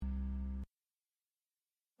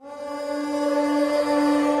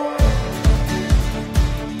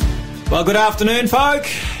Well, good afternoon, folk.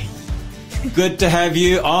 Good to have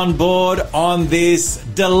you on board on this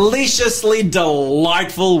deliciously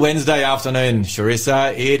delightful Wednesday afternoon.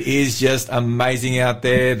 Sharissa, it is just amazing out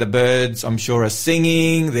there. The birds, I'm sure, are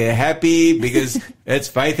singing. They're happy because it's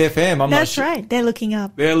Faith FM. That's right. They're looking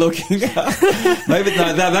up. They're looking up. Maybe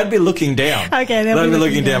no, they'd be looking down. Okay, they'll be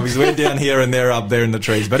looking down because we're down here and they're up there in the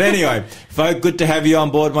trees. But anyway, folk, good to have you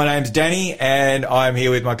on board. My name's Danny and I'm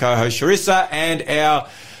here with my co-host Sharissa and our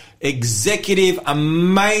executive,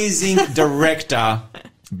 amazing director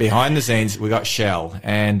behind the scenes. We got Shell,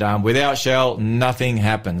 and without Shell, nothing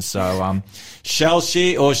happens. So, shall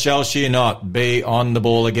she or shall she not be on the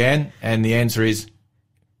ball again? And the answer is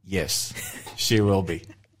yes, she will be.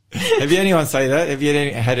 Have you anyone say that? Have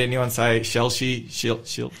you had anyone say shall she? Shall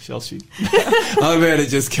she? I better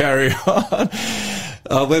just carry on.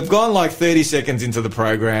 We've gone like 30 seconds into the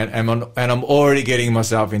program, and I'm already getting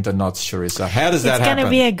myself into knots, Sharissa. How does that happen? It's going to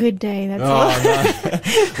be a good day. That's all. No.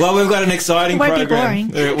 Well, we've got an exciting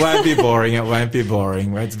program. It won't be boring. It won't be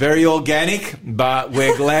boring. It's very organic, but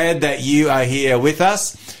we're glad that you are here with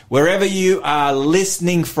us. Wherever you are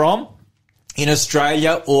listening from, in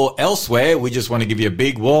Australia or elsewhere, we just want to give you a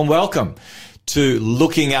big warm welcome to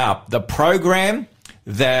Looking Up, the program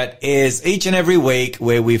that airs each and every week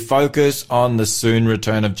where we focus on the soon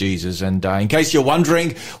return of Jesus. And in case you're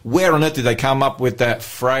wondering, where on earth did they come up with that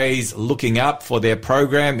phrase, looking up, for their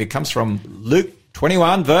program? It comes from Luke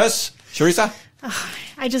 21 verse, Sharissa?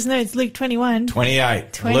 I just know it's Luke 21.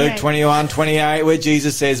 28. Luke 21, 28, where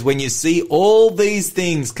Jesus says, when you see all these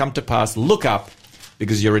things come to pass, look up,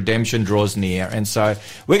 because your redemption draws near. And so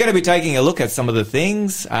we're going to be taking a look at some of the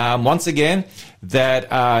things, once again,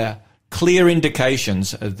 that are clear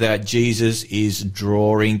indications that Jesus is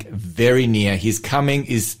drawing very near. His coming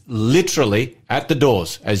is literally at the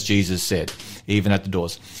doors, as Jesus said, even at the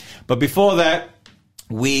doors. But before that,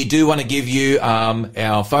 we do want to give you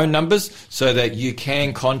our phone numbers so that you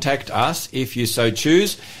can contact us if you so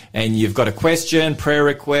choose. And you've got a question, prayer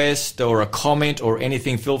request, or a comment or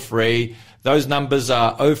anything, feel free. Those numbers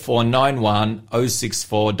are 0491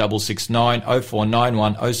 064 669,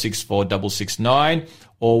 0491 064 669,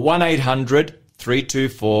 or 1800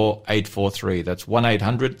 324 843. That's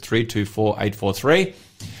 1800 324 843.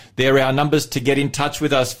 They're our numbers to get in touch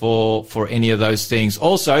with us for any of those things.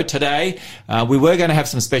 Also, today, we were going to have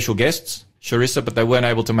some special guests, Sharissa, but they weren't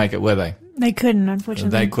able to make it, were they? They couldn't,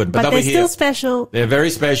 unfortunately. They couldn't, but they're still special. They're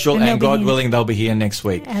very special, and God willing, they'll be here next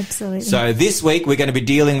week. Absolutely. So this week, we're going to be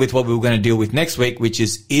dealing with what we were going to deal with next week, which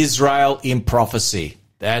is Israel in prophecy.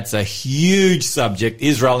 That's a huge subject,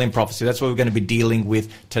 Israel in prophecy. That's what we're going to be dealing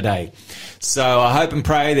with today. So I hope and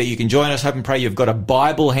pray that you can join us. Hope and pray you've got a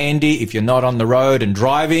Bible handy. If you're not on the road and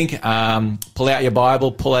driving, pull out your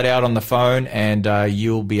Bible, pull it out on the phone, and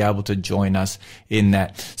you'll be able to join us in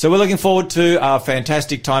that. So we're looking forward to our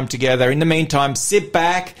fantastic time together. In the meantime, sit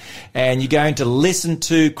back and you're going to listen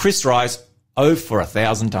to Chris Rice, Oh for a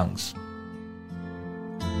Thousand Tongues.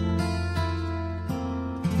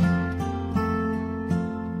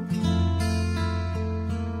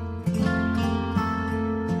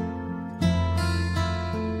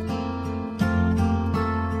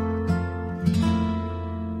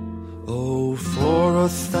 For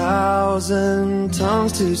 1,000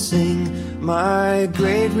 tongues to sing my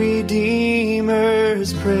great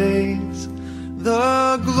Redeemer's praise,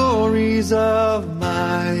 the glories of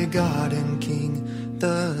my God and King,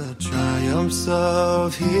 the triumphs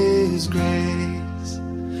of His grace.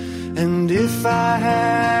 And if I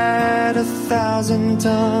had 1,000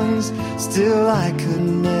 tongues, still I could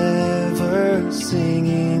never sing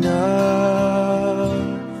enough.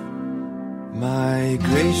 My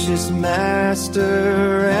gracious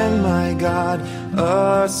Master and my God,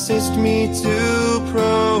 assist me to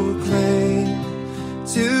proclaim,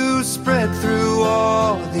 to spread through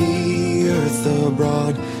all the earth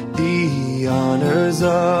abroad the honors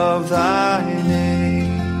of Thy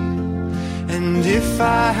name. And if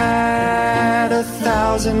I had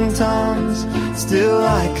 1,000 tongues, still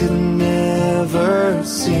I could never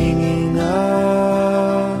sing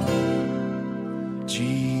enough.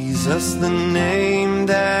 Jesus, the name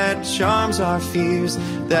that charms our fears,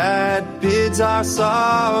 that bids our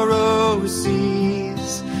sorrow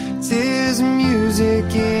cease. 'Tis music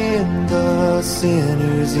in the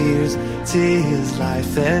sinner's ears, 'tis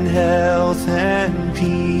life and health and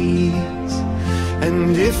peace.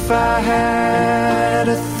 And if I had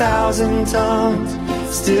 1,000 tongues,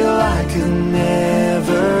 still I could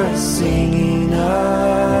never sing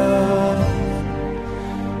enough.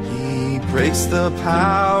 He breaks the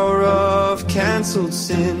power of canceled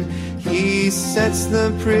sin, He sets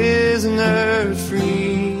the prisoner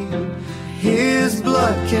free. His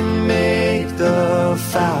blood can make the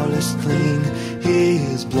foulest clean.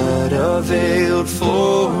 His blood availed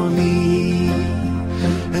for me.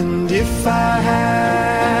 And if I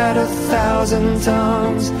had 1,000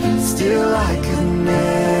 tongues, still I could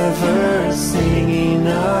never sing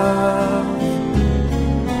enough.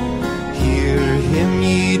 Hear him,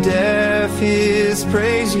 ye deaf, his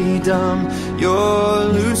praise ye dumb, your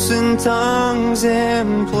loosened tongues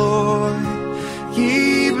employ.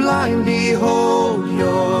 Ye blind, behold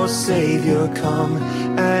your Savior come,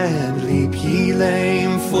 and leap ye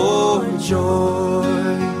lame for joy.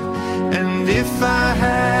 And if I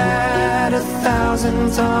had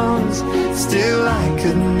 1,000 tongues, still I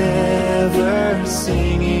could never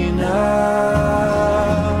sing enough.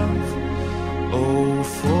 Oh,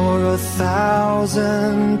 for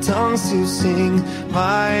 1,000 tongues to sing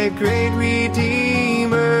my great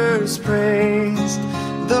Redeemer's praise,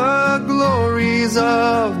 the glories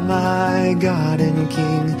of my God and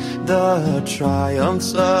King, the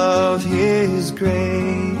triumphs of his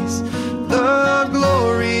grace. The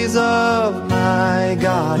glories of my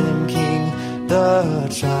God and King, the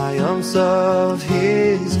triumphs of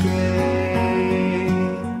his grace.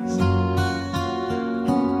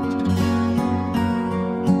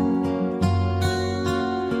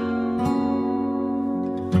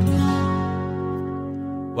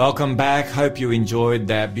 Welcome back. Hope you enjoyed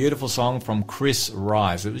that beautiful song from Chris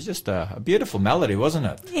Rice. It was just a beautiful melody, wasn't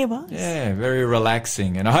it? It was. Yeah, very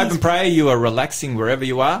relaxing. And I hope and pray you are relaxing wherever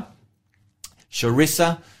you are.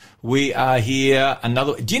 Sharissa, we are here.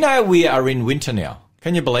 Do you know we are in winter now?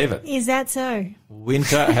 Can you believe it? Is that so?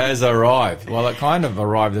 Winter has arrived. Well, it kind of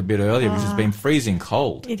arrived a bit earlier because it's been freezing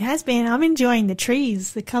cold. It has been. I'm enjoying the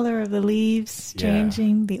trees, the colour of the leaves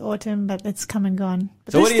changing, the autumn, but it's come and gone.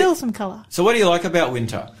 But there's still some colour. So what do you like about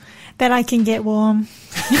winter? That I can get warm.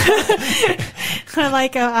 I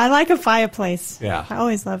like a fireplace. Yeah. I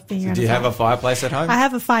always love being around. Do you have a fireplace at home? I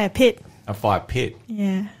have a fire pit. A fire pit.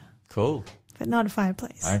 Yeah. Cool. But not a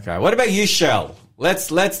fireplace. Okay. What about you, Shell? Let's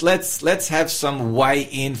have some weigh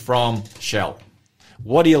in from Shell.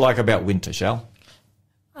 What do you like about winter, Shell?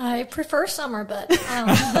 I prefer summer, but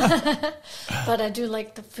but I do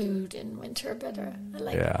like the food in winter better. I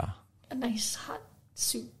like a nice hot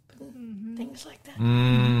soup and things like that.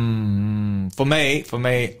 For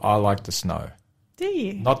me, I like the snow. Do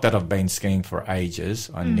you? Not that I've been skiing for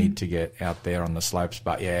ages. I need to get out there on the slopes,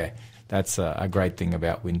 but yeah, that's a great thing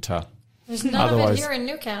about winter. There's none of it here in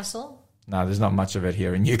Newcastle. No, there's not much of it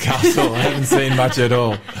here in Newcastle. I haven't seen much at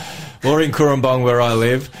all. Or in Currumbong where I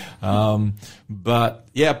live. But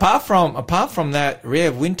yeah, apart from that,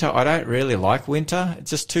 winter, I don't really like winter.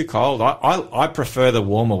 It's just too cold. I prefer the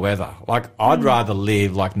warmer weather. Like I'd rather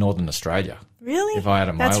live like Northern Australia. Really? If I had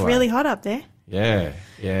it my way. That's really hot up there. Yeah.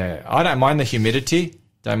 I don't mind the humidity.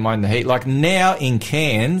 Don't mind the heat. Like now in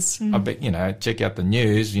Cairns, I bet, check out the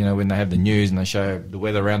news, when they have the news and they show the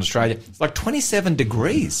weather around Australia, it's like 27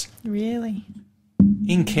 degrees. Really?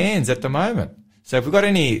 In Cairns at the moment. So if we've got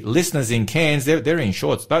any listeners in Cairns, they're in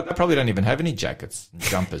shorts. They probably don't even have any jackets and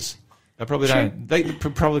jumpers. They probably don't. They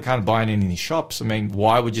probably can't buy it in any shops. I mean,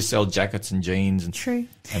 why would you sell jackets and jeans and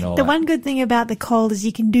and all the that? one good thing about the cold is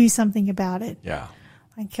you can do something about it. Yeah.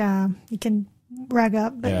 Like you can rug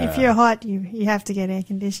up, but if you're hot, you have to get air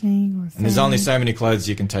conditioning or fan. And there's only so many clothes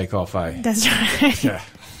you can take off, eh? That's right. Yeah.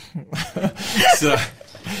 So,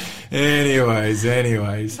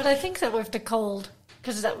 anyways. But I think that with the cold,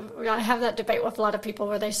 because I have that debate with a lot of people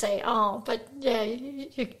where they say, "Oh, but yeah,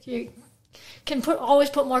 you can always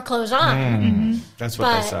put more clothes on." That's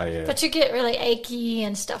what they say. Yeah. But you get really achy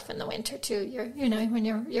and stuff in the winter too. When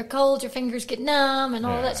you're cold, your fingers get numb and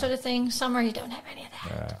all that sort of thing. Summer, you don't have any of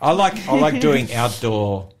that. I like doing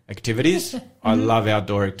outdoor activities. I love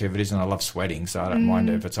outdoor activities and I love sweating, so I don't mind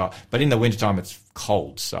if it's hot. But in the wintertime, it's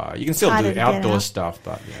cold, so you can still do outdoor stuff.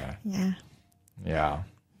 But yeah.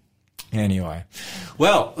 Anyway,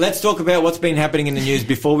 well, let's talk about what's been happening in the news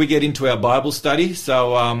before we get into our Bible study.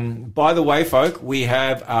 So, by the way, folk, we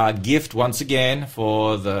have a gift once again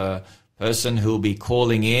for the person who'll be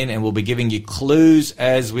calling in, and we'll be giving you clues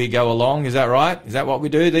as we go along. Is that right? Is that what we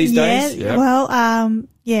do these days? Yeah. Well,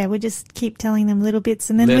 we just keep telling them little bits,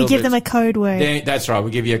 and then we give them a code word. That's right.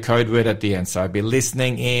 We give you a code word at the end. So be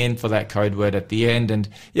listening in for that code word at the end. And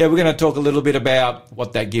we're going to talk a little bit about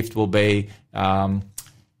what that gift will be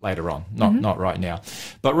later on, not right now.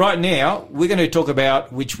 But right now, we're going to talk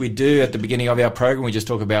about, which we do at the beginning of our program, we just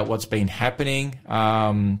talk about what's been happening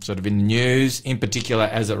sort of in the news, in particular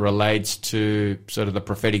as it relates to sort of the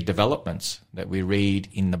prophetic developments that we read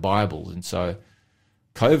in the Bible. And so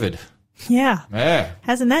COVID, Yeah. Yeah.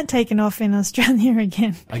 Hasn't that taken off in Australia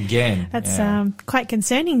again? Again. That's yeah. quite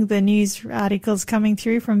concerning, the news articles coming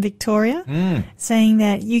through from Victoria saying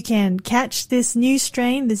that you can catch this new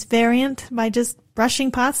strain, this variant, by just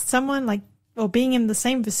brushing past someone, like, or being in the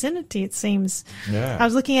same vicinity, it seems. Yeah. I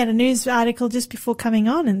was looking at a news article just before coming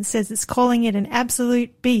on, and it says it's calling it an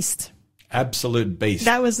absolute beast. Absolute beast.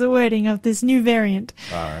 That was the wording of this new variant.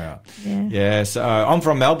 Yeah. Yeah. Yeah, so I'm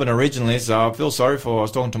from Melbourne originally, so I feel sorry I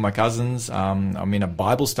was talking to my cousins. I'm in a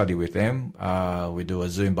Bible study with them. We do a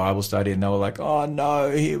Zoom Bible study, and they were like, oh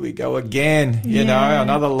no, here we go again. You know,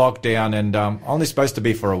 another lockdown, and only supposed to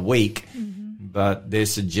be for a week. But they're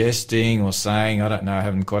suggesting or saying, I don't know, I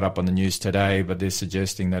haven't caught up on the news today, but they're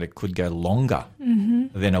suggesting that it could go longer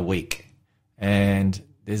than a week. And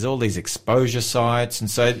there's all these exposure sites. And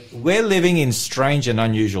so we're living in strange and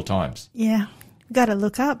unusual times. Yeah. We've got to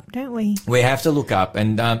look up, don't we? We have to look up.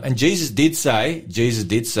 And Jesus did say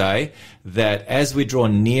that as we draw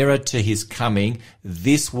nearer to his coming,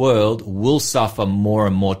 this world will suffer more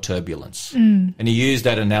and more turbulence. And he used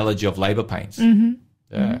that analogy of labor pains.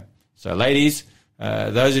 So ladies,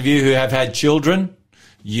 those of you who have had children,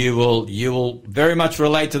 you will very much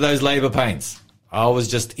relate to those labor pains. I was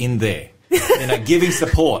just in there. Giving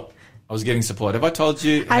support. I was giving support. Have I told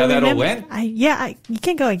you how that all went? You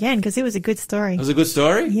can go again because it was a good story. It was a good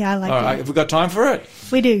story? Yeah, I like it. All right, have we got time for it?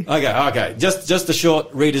 We do. Okay. Just a short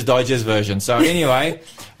Reader's Digest version. So anyway,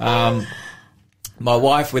 my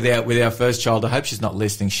wife with our first child, I hope she's not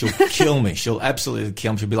listening. She'll kill me. She'll absolutely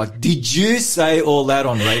kill me. She'll be like, "Did you say all that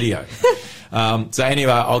on radio?" So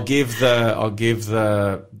anyway, I'll give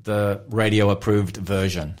the radio approved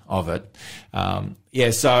version of it.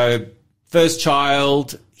 So first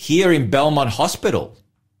child here in Belmont Hospital.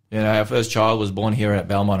 Our first child was born here at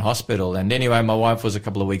Belmont Hospital. And anyway, my wife was a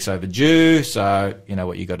couple of weeks overdue. So, you know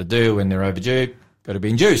what you got to do when they're overdue, got to be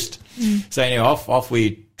induced. So anyway, off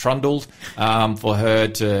we trundled, for her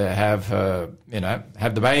to have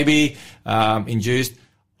have the baby, induced.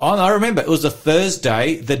 I remember it was a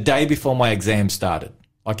Thursday, the day before my exam started,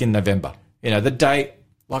 like in November. The day,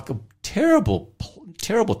 like a terrible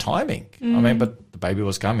timing. I mean, but the baby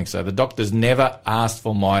was coming. So the doctors never asked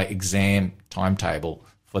for my exam timetable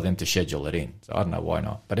for them to schedule it in. So I don't know why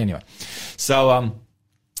not. But anyway, so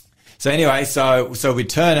we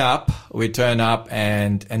turn up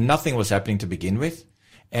and nothing was happening to begin with.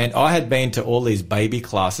 And I had been to all these baby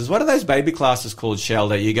classes. What are those baby classes called, Shell,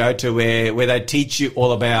 that you go to where they teach you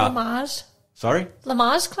all about? Lamaze. Sorry?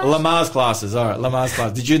 Lamaze classes? Lamaze classes. All right, Lamaze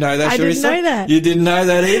classes. Did you know that, Sharissa? I didn't know that. You didn't know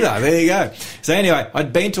that either. There you go. So anyway,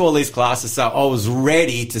 I'd been to all these classes, so I was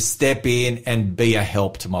ready to step in and be a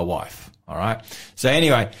help to my wife. All right. So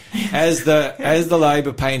anyway, as the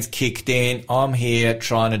labour pains kicked in, I'm here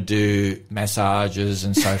trying to do massages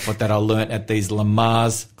and so forth that I learnt at these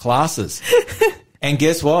Lamaze classes. And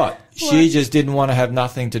guess what? She just didn't want to have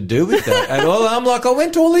nothing to do with that at all. I'm like, I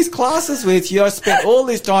went to all these classes with you. I spent all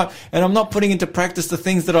this time and I'm not putting into practice the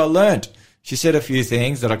things that I learnt. She said a few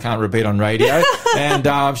things that I can't repeat on radio. And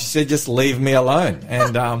she said, just leave me alone.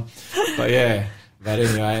 And but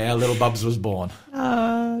anyway, our little Bubs was born.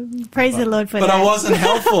 Praise the Lord for that. But I wasn't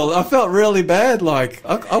helpful. I felt really bad. Like,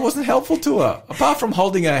 I wasn't helpful to her. Apart from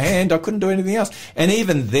holding her hand, I couldn't do anything else. And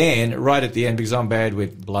even then, right at the end, because I'm bad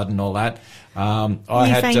with blood and all that,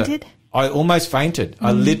 I fainted? I almost fainted.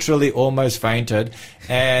 I literally almost fainted.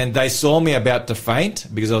 And they saw me about to faint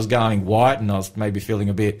because I was going white and I was maybe feeling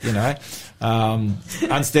a bit,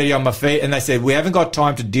 unsteady on my feet. And they said, we haven't got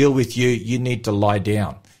time to deal with you. You need to lie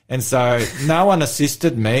down. And so no one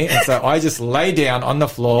assisted me. And so I just lay down on the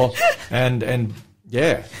floor and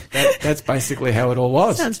that's basically how it all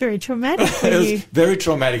was. Sounds very traumatic for you. It was very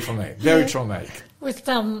traumatic for me. Very traumatic. With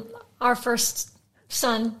our first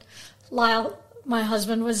son, Lyle, my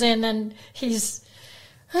husband was in, and he was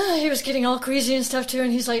getting all queasy and stuff too,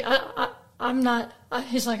 and he's like, I'm not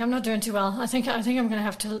doing too well. I think I'm going to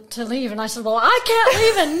have to leave. And I said, well, I can't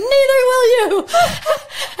leave, and neither will you.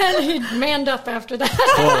 And he manned up after that.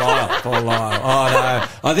 Poor Lyle. Oh, no.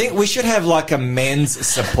 I think we should have like a men's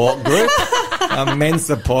support group.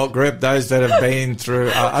 Those that have been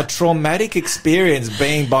through a traumatic experience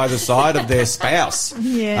being by the side of their spouse,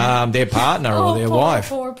 their partner or their wife.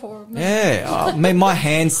 Poor man. Yeah. I mean, my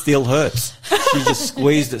hand still hurts. She just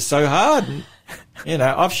squeezed it so hard.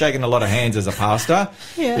 I've shaken a lot of hands as a pastor.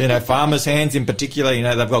 Yeah. Farmers' hands in particular,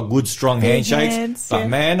 they've got good, strong handshakes. But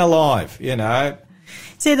man alive,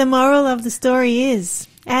 So the moral of the story is,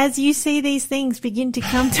 as you see these things begin to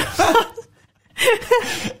come to pass.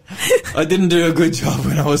 I didn't do a good job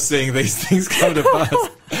when I was seeing these things come to pass.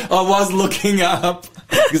 I was looking up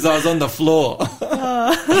because I was on the floor.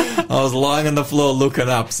 I was lying on the floor looking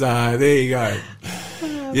up. So there you go.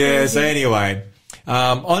 Yeah. So anyway,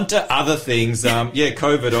 on to other things.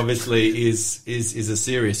 COVID obviously is a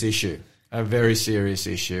serious issue. A very serious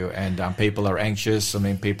issue, and people are anxious. I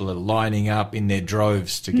mean, people are lining up in their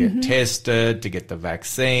droves to get tested, to get the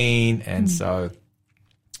vaccine, and so,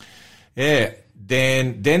 yeah.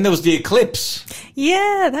 Then there was the eclipse.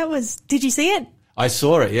 Yeah, that was. Did you see it? I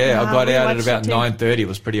saw it. Yeah, I got we out at watched about it too. 9:30. It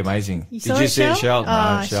was pretty amazing. You Did saw you it, see it, Shell?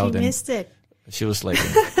 No, Shell she didn't. missed it. She was sleeping.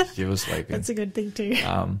 She was sleeping. That's a good thing too.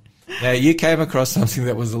 Now you came across something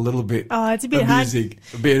that was a little bit. Oh, it's a bit hard. A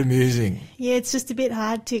bit amusing. Yeah, it's just a bit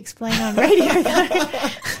hard to explain on radio though.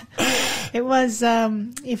 It was,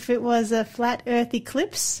 if it was a flat Earth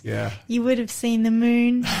eclipse, Yeah. you would have seen the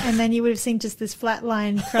moon, and then you would have seen just this flat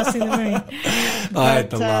line crossing the moon. I had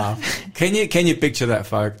to laugh. Can you picture that,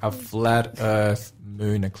 folk? A flat Earth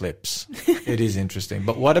moon eclipse. It is interesting.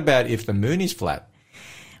 But what about if the moon is flat?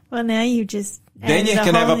 Well, now you just Then you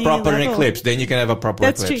can have a proper eclipse. Then you can have a proper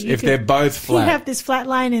That's eclipse. true. If they're both flat. You have this flat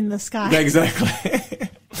line in the sky. Exactly.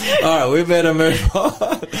 All right, we better move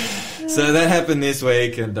on. So that happened this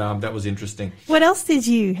week, and that was interesting. What else did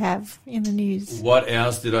you have in the news? What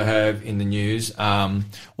else did I have in the news?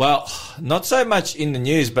 Well, not so much in the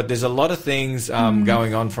news, but there's a lot of things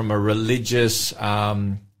going on from a religious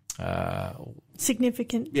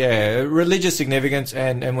Significant. yeah, religious significance,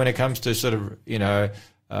 and when it comes to sort of,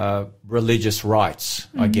 religious rights,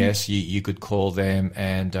 I guess you could call them,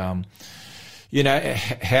 and,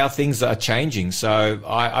 how things are changing. So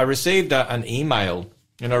I received an email,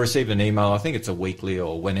 I think it's a weekly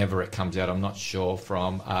or whenever it comes out, I'm not sure,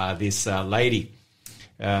 from this lady.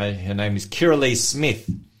 Her name is Kiralee Smith.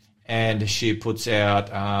 And she puts out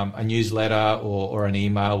a newsletter or an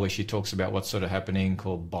email where she talks about what's sort of happening,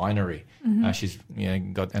 called Binary. She's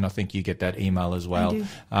got, and I think you get that email as well.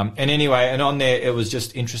 I do. And anyway, and on there, it was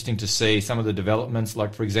just interesting to see some of the developments.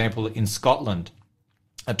 Like, for example, in Scotland,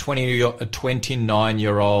 a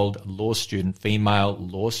 29-year-old law student, female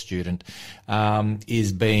law student,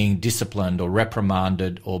 is being disciplined or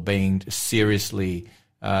reprimanded or being seriously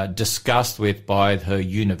discussed with by her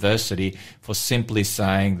university for simply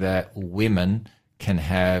saying that women can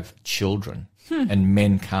have children and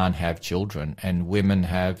men can't have children, and women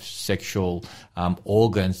have sexual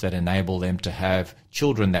organs that enable them to have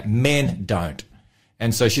children that men don't.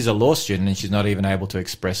 And so she's a law student and she's not even able to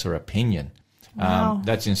express her opinion. Wow.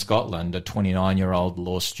 That's in Scotland, a 29-year-old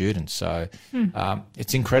law student. So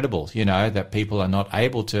it's incredible, that people are not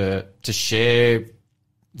able to share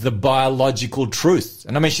the biological truth.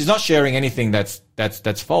 And I mean, she's not sharing anything that's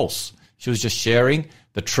false. She was just sharing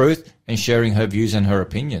the truth and sharing her views and her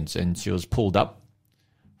opinions, and she was pulled up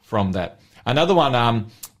from that. Another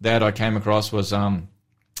one that I came across was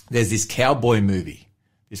there's this cowboy movie.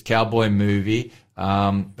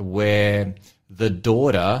 Where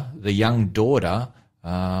the young daughter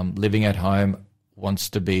living at home wants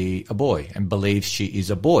to be a boy and believes she is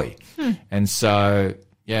a boy. And so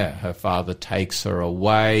her father takes her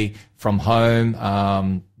away from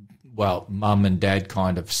home. Mum and dad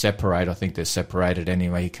kind of separate. I think they're separated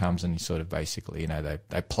anyway. He comes and he sort of basically, they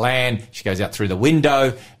plan. She goes out through the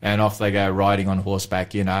window and off they go riding on horseback,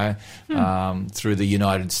 through the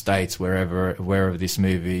United States, wherever this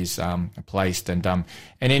movie is placed. And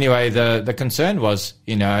anyway, the concern was,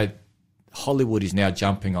 Hollywood is now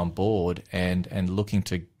jumping on board and looking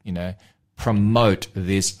to, promote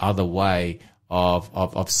this other way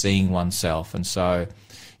of seeing oneself. And so,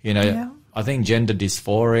 I think gender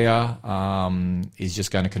dysphoria is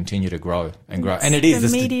just going to continue to grow and grow. And it is.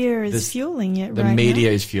 The media is fueling it, The right media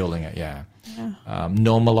now. is fueling it, yeah.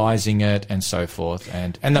 Normalizing it and so forth.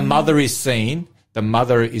 And the mother is seen. The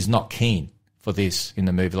mother is not keen for this in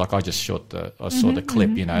the movie. Like I just saw the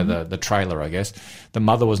clip, the trailer, I guess. The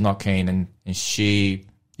mother was not keen, and she,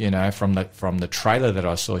 from the trailer that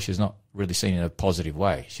I saw, she's not really seen in a positive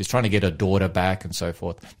way. She's trying to get her daughter back and so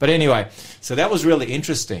forth. But anyway, so that was really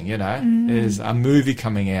interesting, There's a movie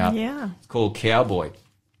coming out called Cowboy.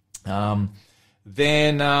 It's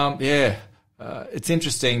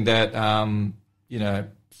interesting that,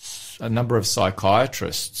 a number of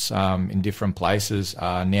psychiatrists in different places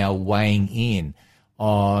are now weighing in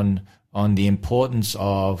on the importance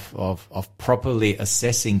of properly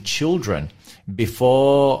assessing children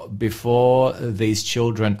before these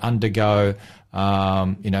children undergo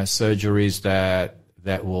surgeries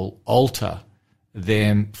that will alter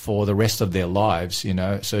them for the rest of their lives,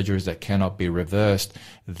 surgeries that cannot be reversed,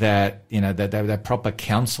 that proper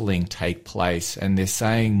counseling take place. And they're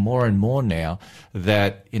saying more and more now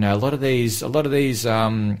that, a lot of these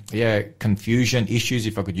confusion issues,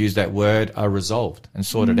 if I could use that word, are resolved and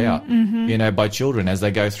sorted out, by children as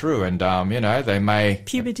they go through. And, they may...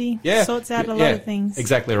 Puberty sorts out a lot of things.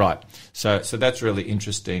 Exactly right. So that's really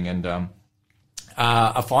interesting. And,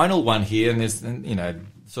 a final one here, and there's,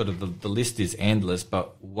 sort of the list is endless,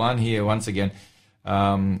 but one here, once again,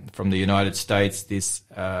 from the United States, this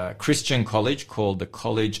Christian college called the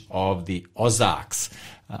College of the Ozarks,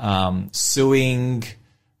 suing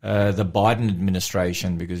the Biden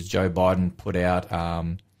administration because Joe Biden put out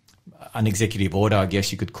an executive order, I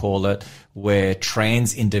guess you could call it, where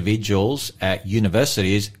trans individuals at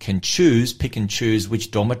universities can pick and choose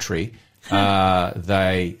which dormitory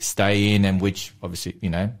they stay in and which, obviously,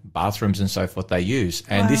 bathrooms and so forth they use.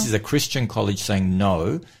 And This is a Christian college saying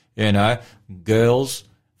no, girls,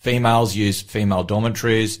 females use female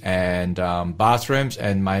dormitories and bathrooms,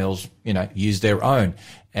 and males, use their own.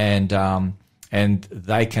 And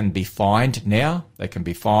they can be fined now. They can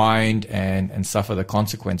be fined and suffer the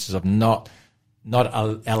consequences of not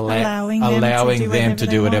allowing them to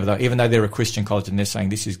do whatever even though they're a Christian college, and they're saying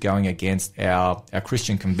this is going against our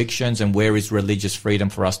Christian convictions, and where is religious freedom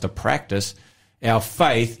for us to practice our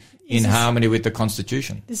faith in harmony with the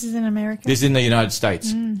Constitution? This is in America? This is in the United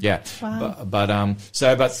States. Yeah. Wow. But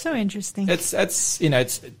so interesting.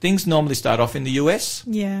 It's things normally start off in the US.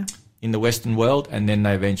 Yeah. In the Western world, and then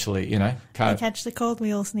they eventually, they catch the cold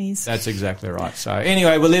wheel sneeze. That's exactly right. So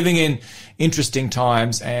anyway, we're living in interesting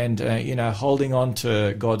times, and, holding on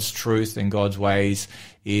to God's truth and God's ways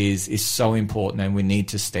is so important, and we need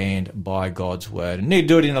to stand by God's word. And need to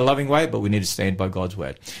do it in a loving way, but we need to stand by God's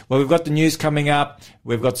word. Well, we've got the news coming up.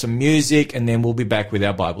 We've got some music, and then we'll be back with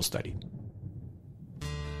our Bible study.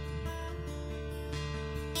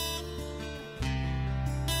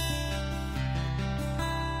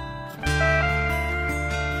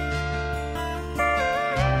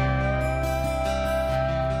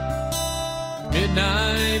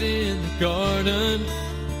 Midnight in the garden,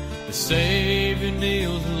 the Savior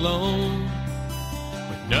kneels alone,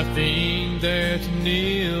 with nothing there to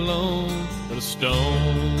kneel on but a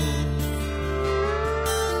stone.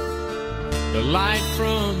 The light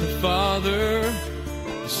from the Father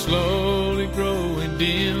is slowly growing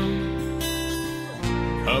dim,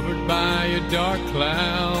 covered by a dark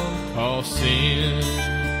cloud called sin.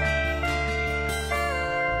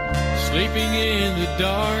 Sleeping in the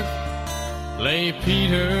dark lay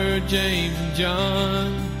Peter, James, and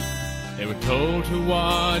John. They were told to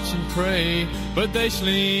watch and pray, but they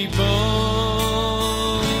sleep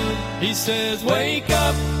on. He says, wake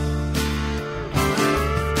up.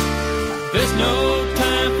 There's no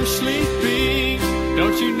time for sleeping.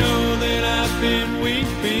 Don't you know that I've been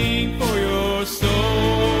weeping for your soul?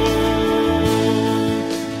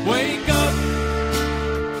 Wake up.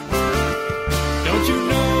 Don't you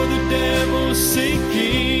know the devil's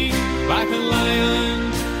seeking? Like a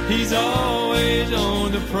lion, he's always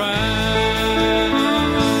on the prowl.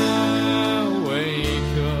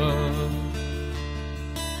 Wake up.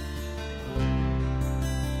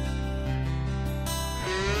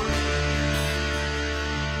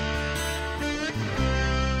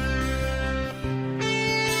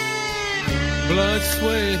 Blood,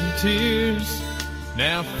 sweat, and tears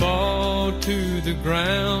now fall to the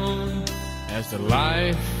ground as the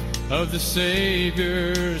life of the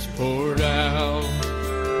Savior's poured out.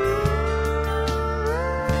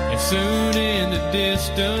 And soon in the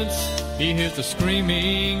distance he hears the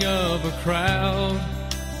screaming of a crowd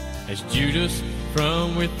as Judas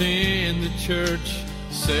from within the church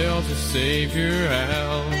sells the Savior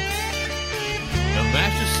out. The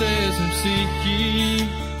Master says, "Him seek ye,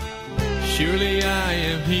 surely I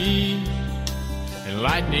am he." And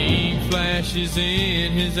lightning flashes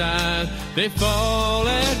in his eyes, they fall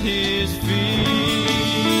at his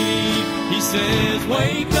feet. He says,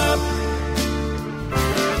 wake up,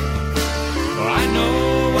 for I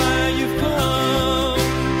know why you've come,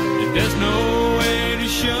 and there's no way to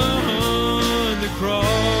shun the cross.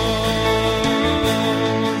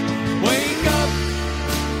 Wake up,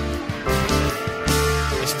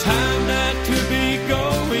 it's time not to be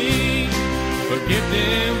going, forgive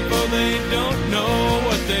them for they don't know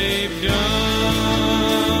what they've done.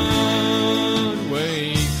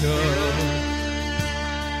 Wake up.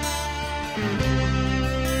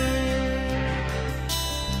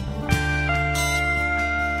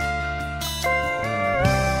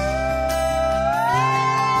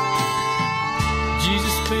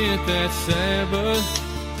 Jesus spent that Sabbath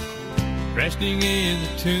resting in the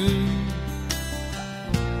tomb,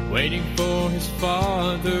 waiting for his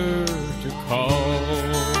Father to call.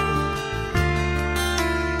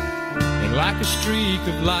 And like a streak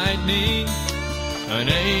of lightning, an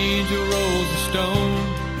angel rolls a stone.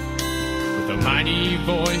 With a mighty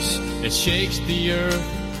voice that shakes the earth,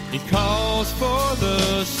 he calls for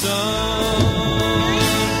the sun.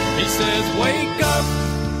 He says, wake up.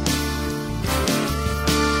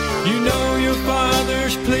 You know your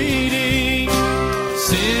Father's pleading.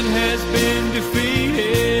 Sin has been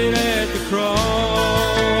defeated at the cross.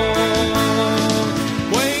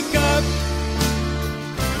 Wake up.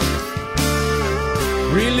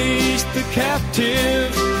 Release the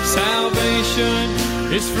captive. Salvation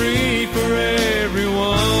is free for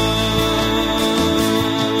everyone.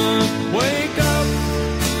 Wake up.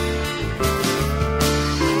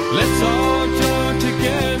 Let's all join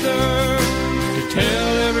together to tell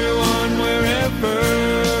everyone wherever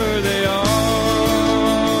they are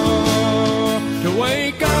to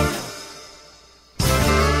wake up.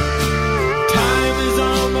 Time is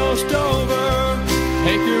almost over.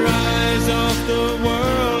 Take your eyes off the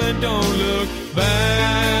world and don't look back.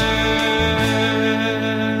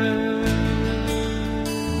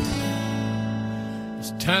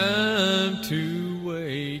 It's time to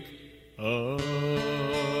wake up.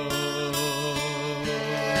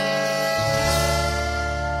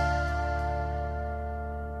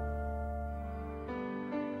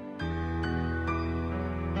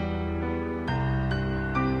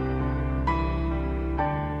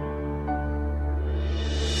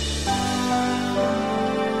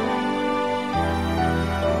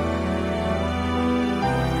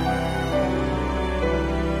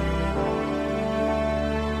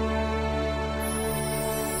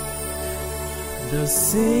 The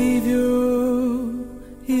Savior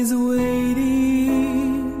is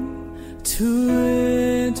waiting to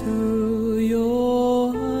enter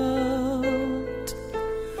your heart.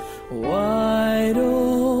 Why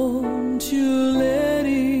don't you let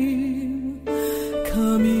him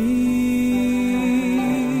come in?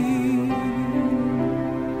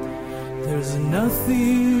 There's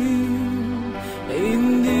nothing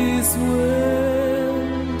in this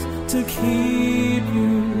world to keep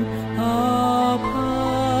you apart.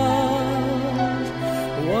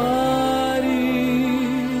 What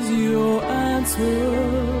is your answer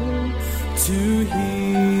to him?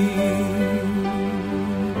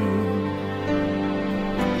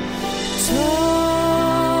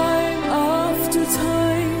 Time after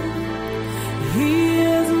time, he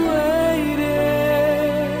has waited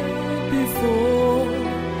before,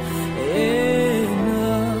 and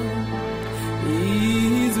now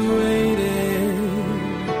he's waiting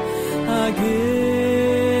again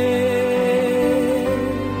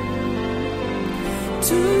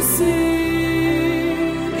to see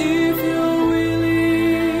if you're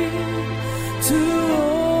willing to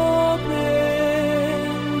open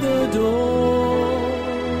the door.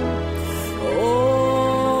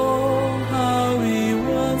 Oh, how he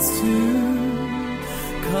wants to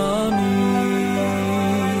come in.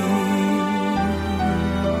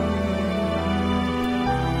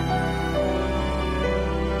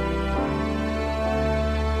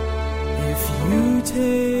 If you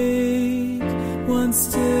take one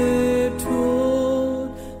step toward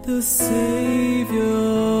the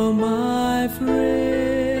Savior, my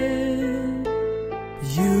friend,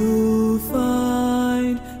 you'll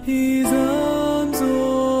find his arms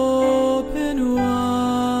open wide.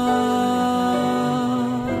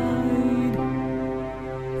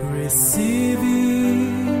 Receive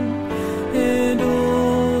him, and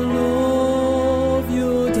all of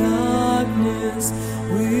your darkness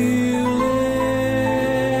will end.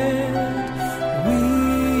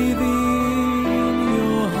 Within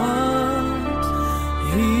your heart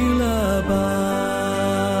he'll abide.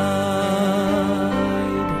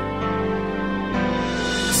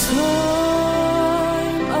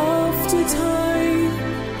 Time after time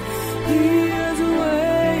he has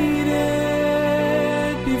waited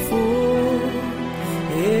before,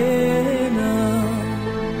 and now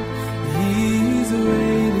he's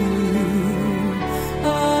waiting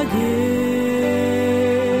again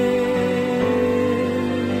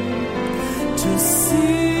to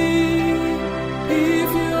see if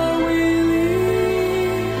you're willing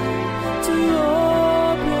to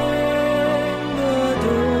open the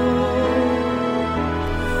door.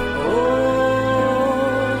 Oh,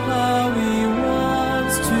 how he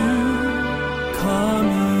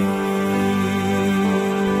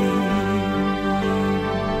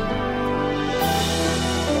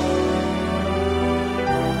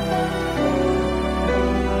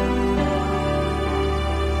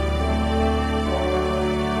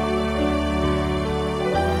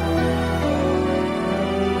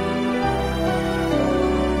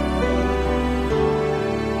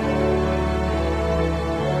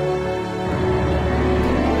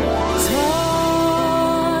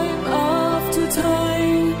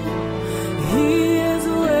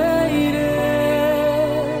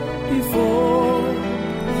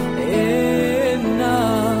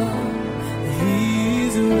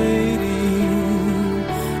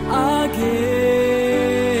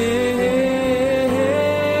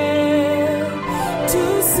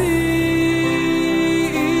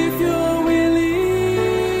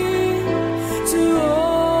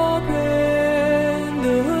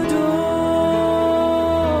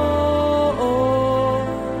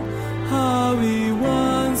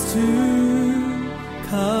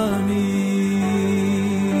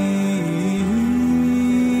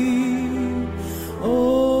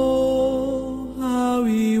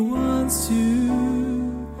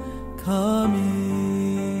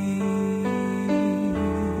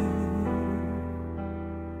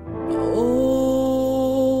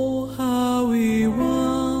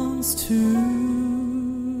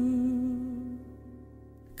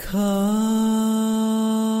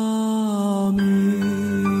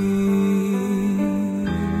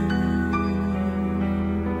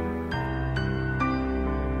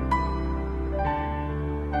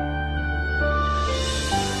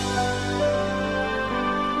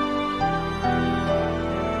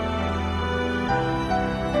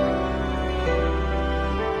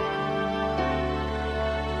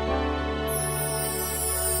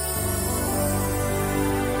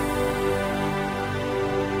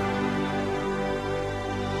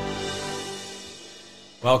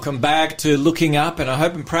Welcome back to Looking Up, and I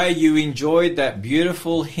hope and pray you enjoyed that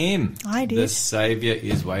beautiful hymn. I did. The Saviour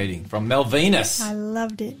is Waiting, from Melvinus. I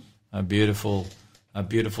loved it. A beautiful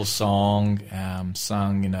song,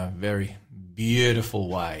 sung in a very beautiful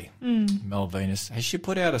way. Melvinus. Has she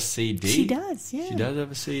put out a CD? She does, yeah. She does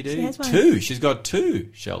have a CD? She has one. 2. She's got 2,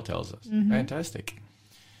 Shell tells us. Fantastic.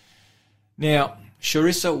 Now,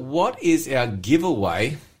 Sharissa, what is our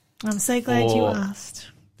giveaway I'm so glad you asked.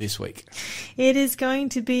 this week? It is going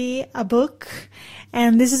to be a book,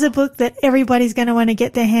 and this is a book that everybody's going to want to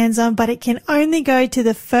get their hands on, but it can only go to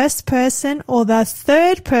the first person or the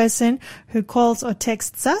third person who calls or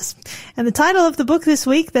texts us. And the title of the book this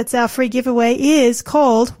week, that's our free giveaway, is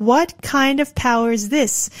called What Kind of Power Is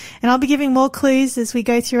This? And I'll be giving more clues as we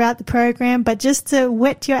go throughout the program, but just to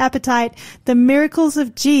whet your appetite, the miracles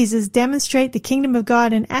of Jesus demonstrate the kingdom of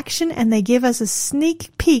God in action, and they give us a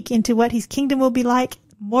sneak peek into what his kingdom will be like.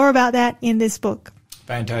 More about that in this book.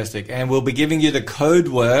 Fantastic. And we'll be giving you the code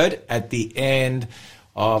word at the end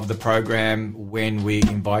of the program when we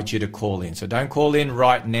invite you to call in. So don't call in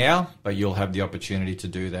right now, but you'll have the opportunity to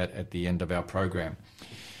do that at the end of our program.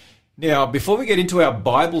 Now, before we get into our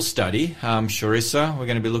Bible study, Sharissa, we're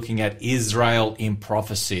going to be looking at Israel in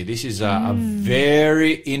prophecy. This is a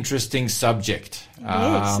very interesting subject.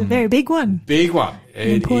 Yes, a very big one. Big one.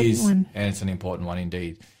 It is, one. and it's an important one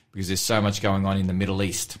indeed, because there's so much going on in the Middle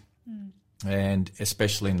East. And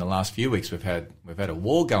especially in the last few weeks, we've had a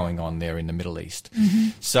war going on there in the Middle East.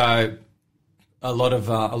 So a lot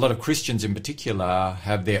of Christians in particular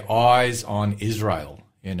have their eyes on Israel,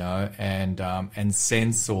 and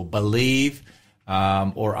sense or believe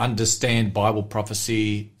or understand Bible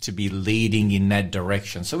prophecy to be leading in that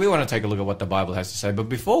direction. So we want to take a look at what the Bible has to say. But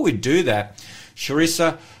before we do that,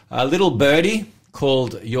 Sharissa, a little birdie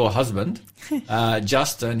called your husband,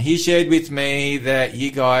 Justin, he shared with me that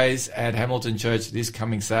you guys at Hamilton Church this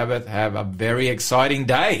coming Sabbath have a very exciting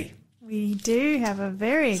day. We do have a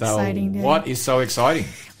very exciting day. What is so exciting?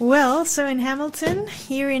 Well, so in Hamilton,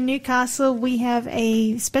 here in Newcastle, we have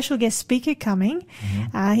a special guest speaker coming.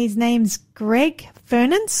 His name's Greg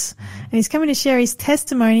Fernance, and he's coming to share his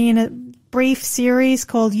testimony in a brief series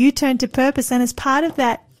called You Turn to Purpose. And as part of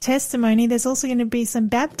that testimony, there's also going to be some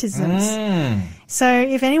baptisms. So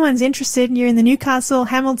if anyone's interested and you're in the Newcastle,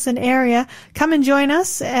 Hamilton area, come and join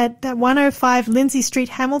us at 105 Lindsay Street,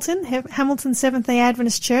 Hamilton, Hamilton Seventh-day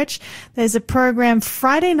Adventist Church. There's a program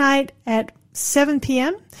Friday night at 7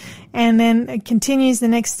 p.m. and then it continues the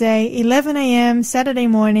next day, 11 a.m. Saturday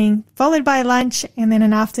morning, followed by lunch, and then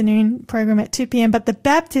an afternoon program at 2 p.m. But the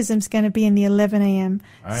baptism's going to be in the 11 a.m.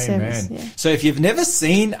 service. Yeah. So if you've never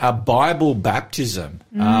seen a Bible baptism,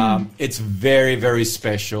 it's very, very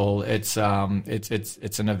special. It's an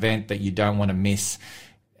event that you don't want to miss.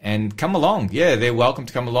 And come along. Yeah, they're welcome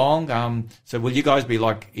to come along. So will you guys be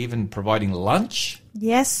even providing lunch?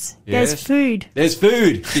 Yes, there's food. There's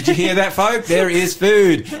food. Did you hear that, folk? There is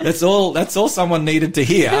food. That's all someone needed to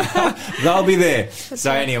hear. They'll be there.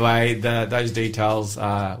 Anyway, those details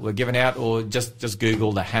were given out, or just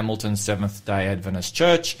Google the Hamilton Seventh-day Adventist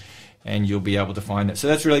Church and you'll be able to find it. So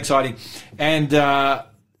that's really exciting. And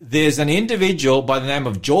there's an individual by the name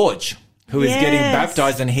of George who is getting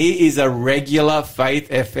baptized, and he is a regular Faith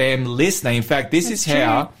FM listener. In fact, this is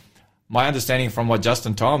how, my understanding from what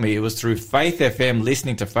Justin told me, it was through Faith FM,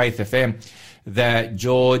 listening to Faith FM, that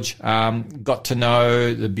George got to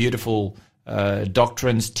know the beautiful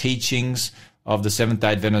doctrines, teachings of the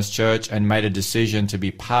Seventh-day Adventist Church, and made a decision to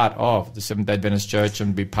be part of the Seventh-day Adventist Church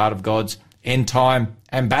and be part of God's end-time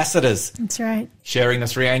ambassadors. That's right. Sharing the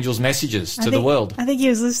three angels' messages to the world. I think he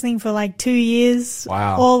was listening for 2 years.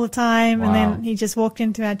 Wow. All the time. Wow. And then he just walked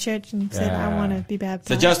into our church and said, I want to be baptized.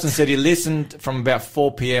 So Justin said he listened from about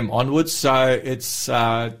 4 p.m. onwards. So it's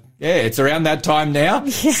around that time now.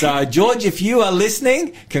 Yeah. So George, if you are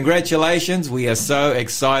listening, congratulations. We are so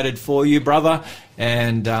excited for you, brother.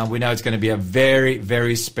 And we know it's going to be a very,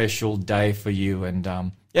 very special day for you.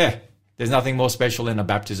 And there's nothing more special than a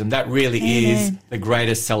baptism. That really is the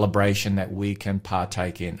greatest celebration that we can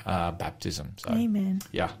partake in, baptism. So, Amen.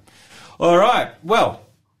 Yeah. All right. Well,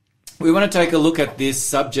 we want to take a look at this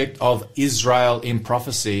subject of Israel in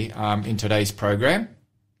prophecy in today's program.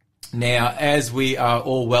 Now, as we are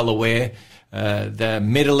all well aware, the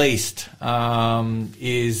Middle East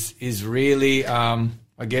is really, I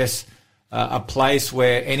guess, a place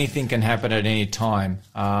where anything can happen at any time.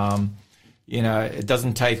 It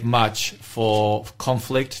doesn't take much for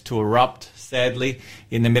conflict to erupt, sadly,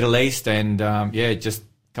 in the Middle East. And just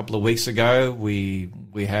a couple of weeks ago, we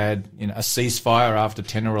had a ceasefire after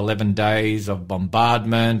 10 or 11 days of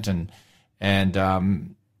bombardment and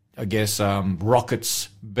I guess rockets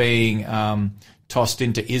being tossed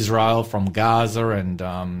into Israel from Gaza and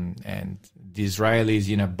the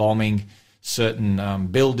Israelis, bombing certain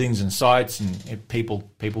buildings and sites, and people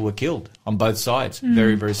were killed on both sides.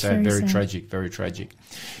 Very, very sad, very tragic, very tragic.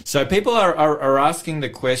 So people are asking the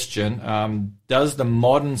question, does the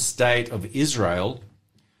modern state of Israel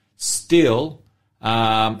still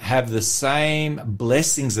have the same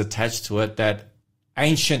blessings attached to it that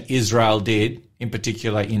ancient Israel did, in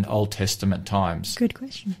particular in Old Testament times? Good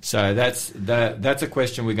question. So that's a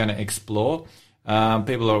question we're going to explore.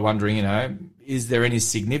 People are wondering, is there any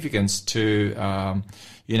significance to,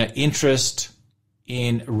 interest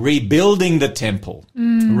in rebuilding the temple?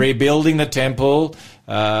 Rebuilding the temple,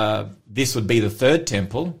 this would be the third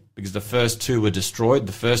temple, because the first two were destroyed,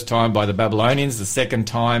 the first time by the Babylonians, the second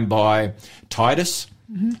time by Titus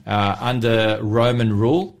under Roman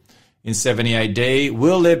rule in 70 AD.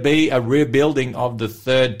 Will there be a rebuilding of the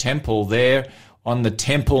third temple there on the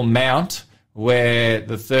Temple Mount, where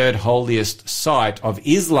the third holiest site of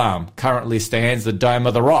Islam currently stands, the Dome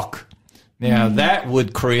of the Rock? Now, that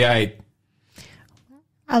would create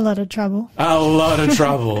a lot of trouble. A lot of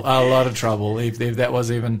trouble if that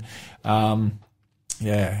was even, and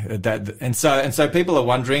so people are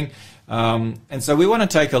wondering, and so we want to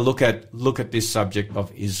take a look at this subject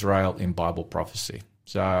of Israel in Bible prophecy.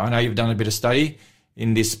 So I know you've done a bit of study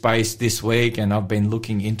in this space this week, and I've been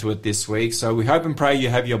looking into it this week. So we hope and pray you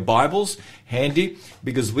have your Bibles handy,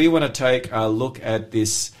 because we want to take a look at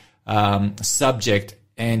this subject,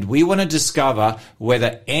 and we want to discover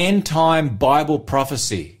whether end-time Bible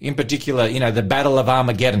prophecy, in particular, the Battle of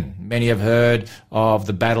Armageddon. Many have heard of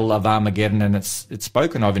the Battle of Armageddon, and it's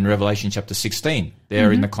spoken of in Revelation chapter 16,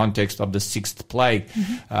 there in the context of the sixth plague.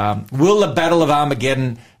 Will the Battle of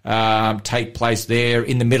Armageddon take place there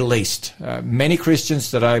in the Middle East? Many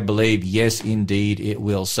Christians today believe, yes, indeed, it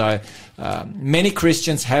will. So many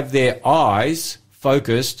Christians have their eyes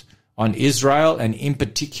focused on Israel, and in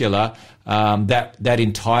particular, that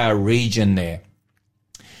entire region there.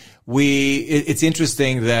 It's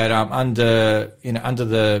interesting that under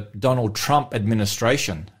the Donald Trump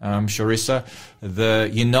administration, Sharissa, the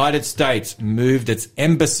United States moved its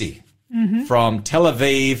embassy from Tel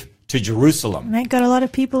Aviv to Jerusalem. And that got a lot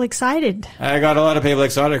of people excited.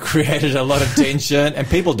 Created a lot of tension, and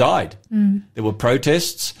people died. There were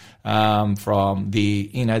protests from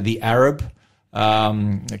the Arab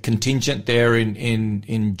contingent there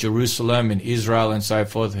in Jerusalem, in Israel, and so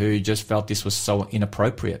forth, who just felt this was so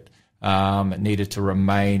inappropriate. It needed to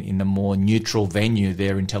remain in the more neutral venue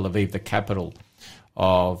there in Tel Aviv, the capital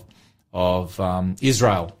of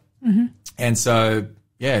Israel. And so,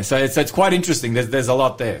 so it's quite interesting. There's a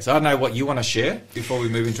lot there. So I don't know what you want to share before we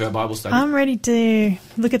move into our Bible study. I'm ready to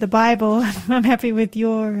look at the Bible. I'm happy with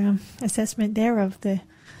your assessment there of the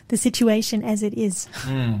situation as it is.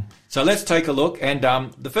 So let's take a look. And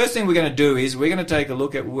the first thing we're going to do is we're going to take a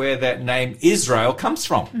look at where that name Israel comes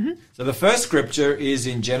from. So the first scripture is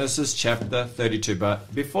in Genesis chapter 32.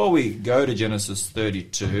 But before we go to Genesis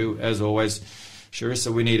 32, as always,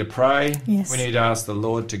 Sharissa, we need to pray. Yes. We need to ask the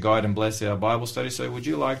Lord to guide and bless our Bible study. So would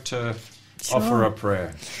you like to offer a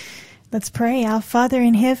prayer? Let's pray. Our Father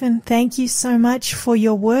in heaven, thank you so much for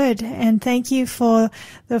your word, and thank you for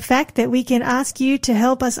the fact that we can ask you to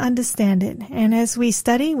help us understand it. And as we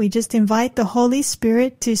study, we just invite the Holy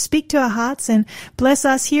Spirit to speak to our hearts and bless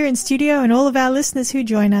us here in studio and all of our listeners who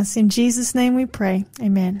join us. In Jesus' name we pray.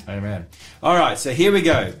 Amen. Amen. All right, so here we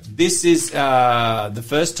go. This is the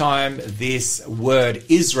first time this word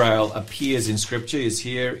Israel appears in Scripture, is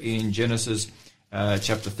here in Genesis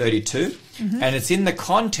chapter 32, and it's in the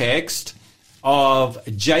context of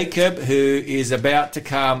Jacob, who is about to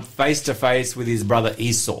come face to face with his brother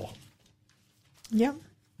Esau. Yep.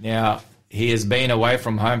 Now, he has been away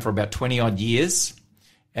from home for about 20 odd years,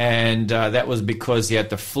 and that was because he had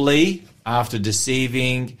to flee after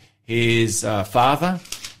deceiving his father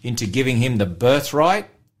into giving him the birthright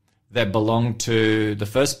that belonged to the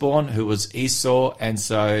firstborn, who was Esau. And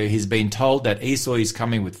so he's been told that Esau is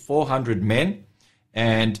coming with 400 men,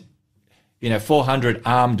 and 400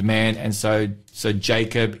 armed men, and so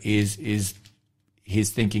Jacob he's he's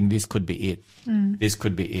thinking this could be it. This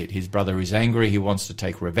could be it. His brother is angry. He wants to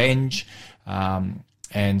take revenge.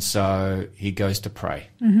 And so he goes to pray.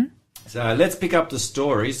 So let's pick up the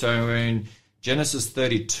story. So we're in Genesis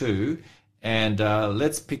 32, and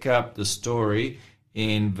let's pick up the story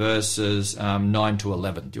in verses 9 to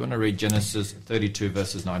 11. Do you want to read Genesis 32,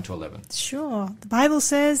 verses 9 to 11? Sure. The Bible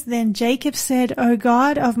says, Then Jacob said, O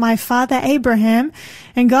God of my father Abraham,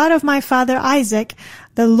 and God of my father Isaac,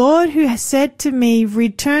 the Lord who has said to me,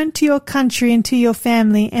 Return to your country and to your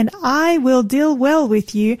family, and I will deal well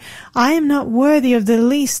with you. I am not worthy of the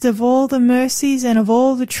least of all the mercies and of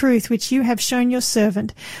all the truth which you have shown your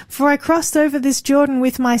servant. For I crossed over this Jordan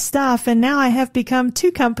with my staff, and now I have become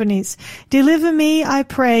two companies. Deliver me, I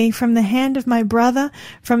pray, from the hand of my brother,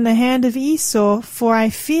 from the hand of Esau, for I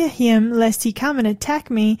fear him, lest he come and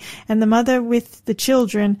attack me, and the mother with the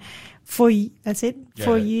children. That's it. Yeah.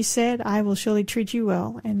 For you said, I will surely treat you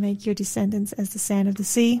well and make your descendants as the sand of the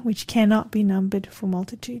sea, which cannot be numbered for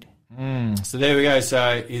multitude. So there we go.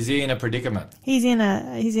 So is he in a predicament? He's in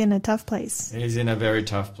a tough place. He's in a very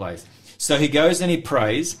tough place. So he goes and he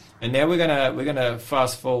prays, and now we're gonna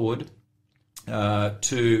fast forward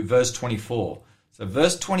to verse 24. So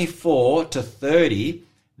verse 24 to 30.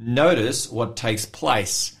 Notice what takes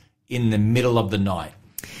place in the middle of the night.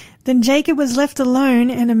 Then Jacob was left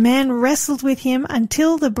alone, and a man wrestled with him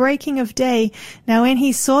until the breaking of day. Now when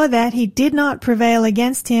he saw that he did not prevail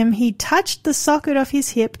against him, he touched the socket of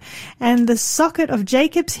his hip, and the socket of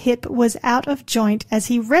Jacob's hip was out of joint as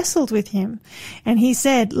he wrestled with him. And he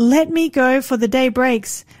said, Let me go, for the day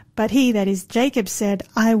breaks. But he, that is Jacob, said,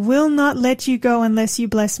 I will not let you go unless you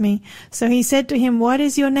bless me. So he said to him, What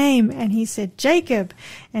is your name? And he said, Jacob.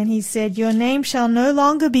 And he said, Your name shall no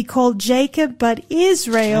longer be called Jacob, but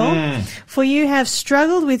Israel, for you have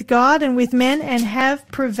struggled with God and with men and have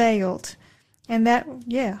prevailed. And that,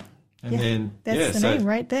 Then that's the name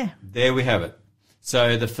right there. There we have it.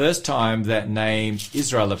 So the first time that name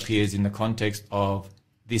Israel appears in the context of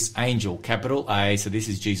this angel, capital A, so this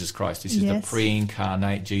is Jesus Christ. This is the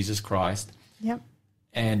pre-incarnate Jesus Christ. Yep.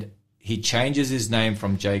 And he changes his name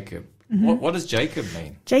from Jacob. What does Jacob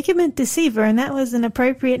mean? Jacob meant deceiver, and that was an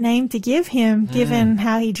appropriate name to give him, given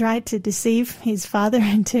how he tried to deceive his father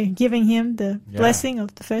into giving him the blessing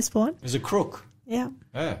of the firstborn. He's a crook. Yeah.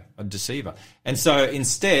 Yeah, a deceiver. And so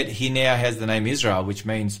instead, he now has the name Israel, which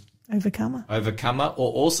means Overcomer.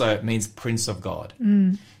 or also it means Prince of God.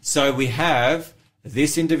 So we have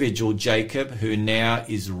this individual, Jacob, who now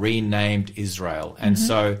is renamed Israel. And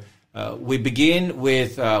so we begin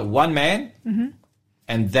with one man,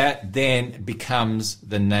 and that then becomes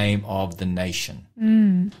the name of the nation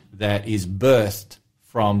that is birthed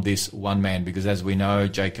from this one man. Because as we know,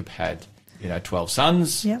 Jacob had 12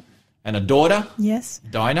 sons. Yep. And a daughter, Yes.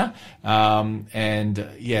 Dinah,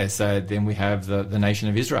 so then we have the nation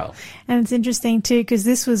of Israel. And it's interesting too, because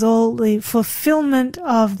this was all the fulfillment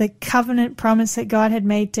of the covenant promise that God had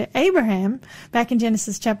made to Abraham back in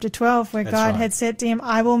Genesis chapter 12, where That's God right. had said to him,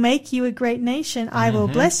 I will make you a great nation. I will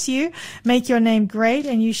bless you, make your name great,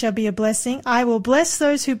 and you shall be a blessing. I will bless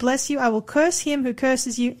those who bless you. I will curse him who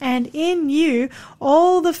curses you. And in you,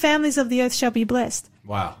 all the families of the earth shall be blessed.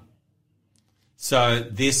 Wow. So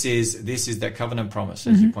this is that covenant promise,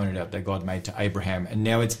 as you pointed out, that God made to Abraham, and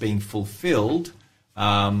now it's being fulfilled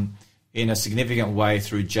in a significant way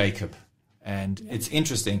through Jacob, and it's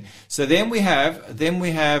interesting. So then we have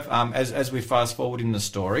as we fast forward in the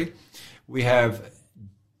story, we have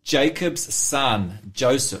Jacob's son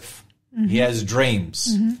Joseph. He has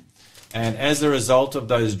dreams, and as a result of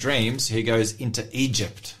those dreams, he goes into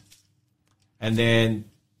Egypt, and then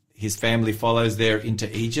his family follows there into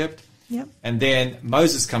Egypt. Yep. And then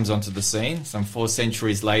Moses comes onto the scene some 4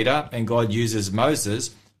 centuries later, and God uses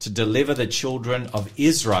Moses to deliver the children of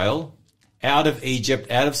Israel out of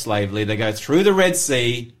Egypt, out of slavery. They go through the Red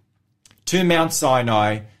Sea to Mount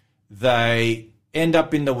Sinai. They end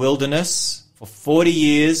up in the wilderness for 40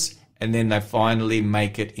 years, and then they finally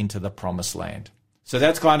make it into the Promised Land. So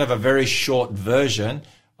that's kind of a very short version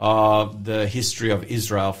of the history of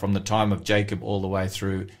Israel from the time of Jacob all the way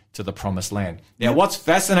through to the Promised Land. Now, what's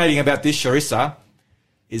fascinating about this, Sharissa,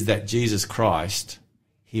 is that Jesus Christ,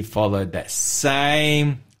 he followed that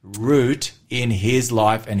same route in his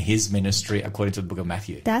life and his ministry according to the book of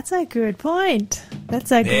Matthew. That's a good point.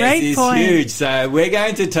 That's a great This is point. huge. So we're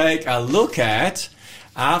going to take a look at,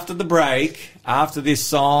 after the break, after this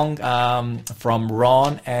song from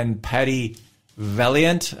Ron and Patty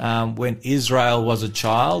Valiant, when Israel was a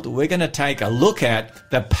child, we're going to take a look at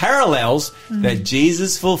the parallels that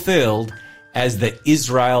Jesus fulfilled as the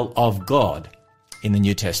Israel of God in the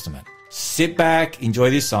New Testament. Sit back, enjoy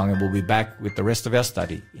this song, and we'll be back with the rest of our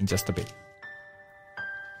study in just a bit.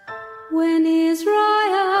 When Israel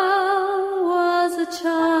was a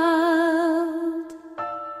child,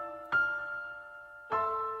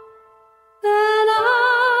 then I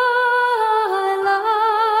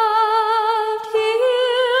loved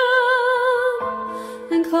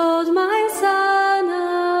him and called my son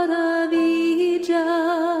out of Egypt.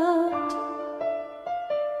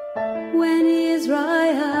 When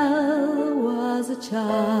Israel was a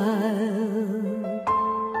child,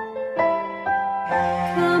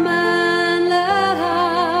 come and let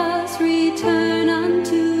us return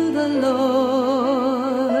unto the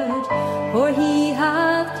Lord, for he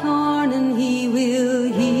hath torn and he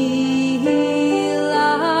will heal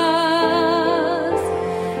us.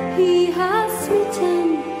 He hath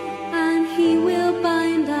smitten and he will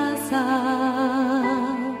bind us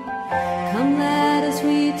up. Come, let us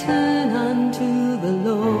return unto the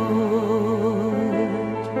Lord.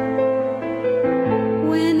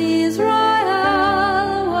 When Israel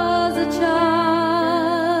was a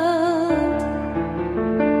child,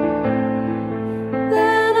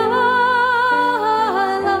 then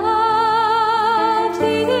I loved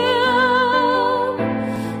him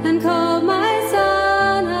and called my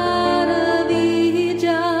son out of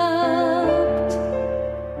Egypt.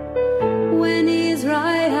 When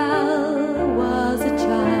Israel was a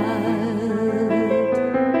child,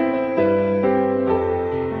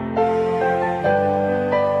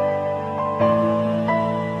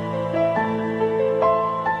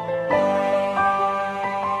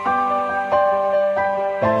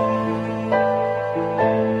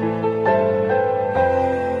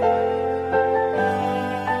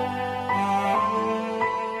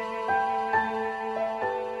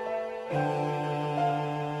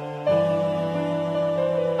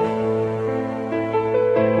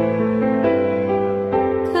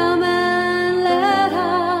 come and let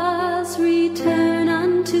us return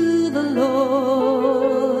unto the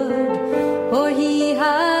Lord, for he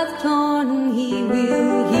hath torn and he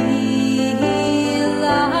will heal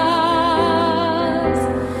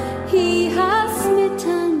us. He hath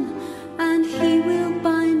smitten and he will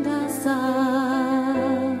bind us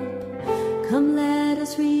up. Come, let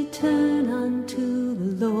us return unto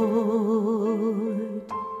the Lord.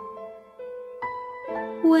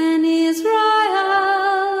 When Israel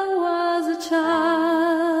was a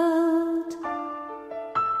child,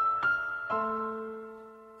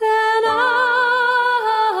 then I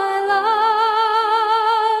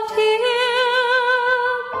loved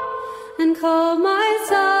him and called my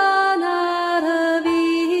son out of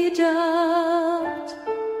Egypt.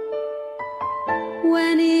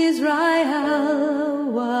 When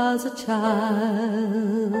Israel was a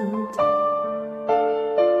child,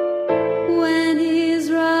 when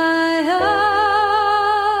Israel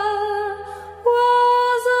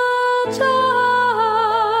was a child.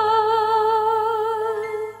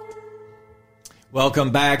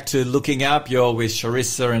 Welcome back to Looking Up. You're with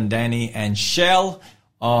Charissa and Danny and Shell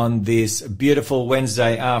on this beautiful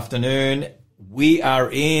Wednesday afternoon. We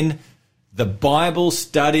are in the Bible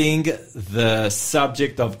studying the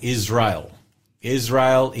subject of Israel.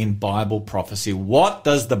 Israel in Bible prophecy. What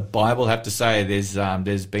does the Bible have to say?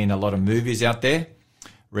 There's been a lot of movies out there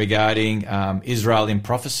regarding Israel in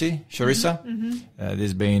prophecy, Charissa.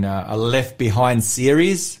 There's been a Left Behind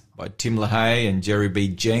series by Tim LaHaye and Jerry B.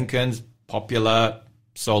 Jenkins, popular,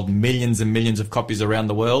 sold millions and millions of copies around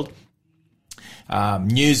the world.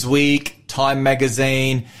 Newsweek, Time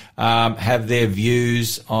Magazine have their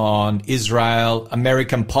views on Israel,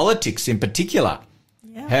 American politics in particular.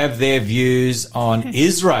 Have their views on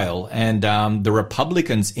Israel and the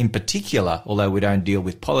Republicans in particular, although we don't deal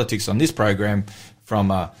with politics on this program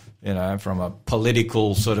from a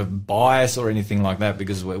political sort of bias or anything like that,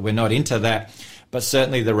 because we're not into that. But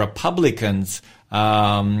certainly the Republicans,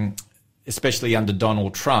 especially under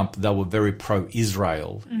Donald Trump, they were very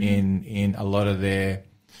pro-Israel in a lot of their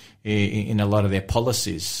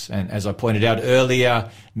policies. And as I pointed out earlier,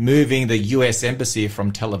 moving the U.S. embassy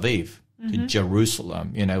from Tel Aviv to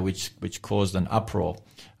Jerusalem, which caused an uproar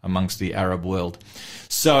amongst the Arab world.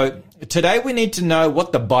 So today we need to know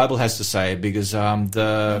what the Bible has to say, because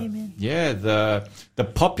the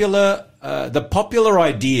popular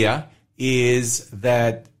idea is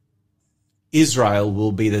that Israel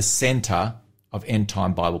will be the center of end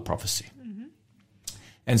time Bible prophecy.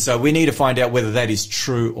 And so we need to find out whether that is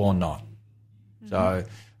true or not. So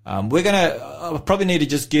I probably need to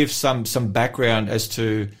just give some background as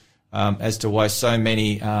to why so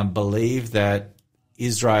many believe that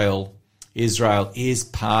Israel is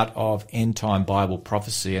part of end time Bible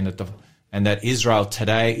prophecy, and that Israel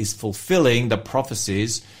today is fulfilling the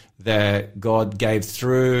prophecies that God gave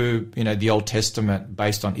through, the Old Testament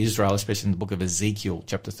based on Israel, especially in the book of Ezekiel,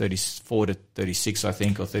 chapter 34 to 36, I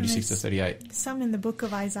think, or 36 to 38. Some in the book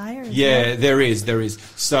of Isaiah as Yeah, well. there is.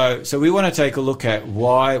 So we want to take a look at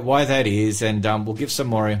why that is, and we'll give some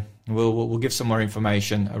more. We'll give some more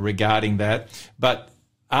information regarding that. But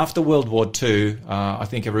after World War II, I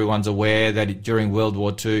think everyone's aware that during World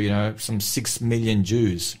War II, some 6 million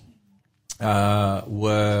Jews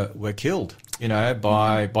were killed,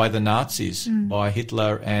 by the Nazis, by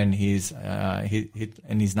Hitler and his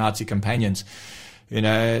Nazi companions. They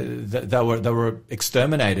were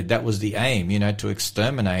exterminated. That was the aim, to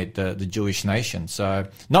exterminate the Jewish nation. So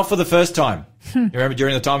not for the first time. You remember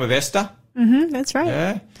during the time of Esther? That's right.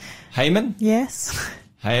 Yeah. Haman? Yes.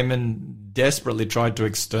 Haman desperately tried to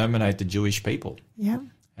exterminate the Jewish people. Yeah.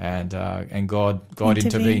 And God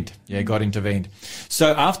intervened. Yeah, God intervened.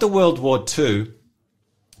 So after World War II,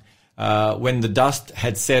 when the dust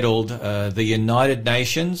had settled, the United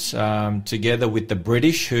Nations, together with the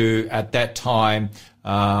British, who at that time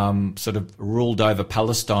sort of ruled over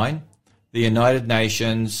Palestine, the United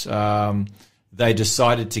Nations, they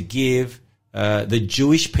decided to give the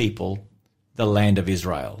Jewish people the land of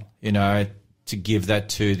Israel, to give that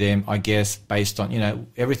to them, I guess, based on,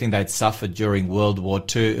 everything they'd suffered during World War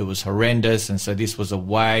II. It was horrendous. And so this was a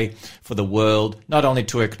way for the world not only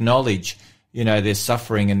to acknowledge, their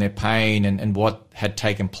suffering and their pain and what had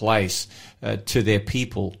taken place to their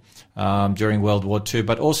people during World War II,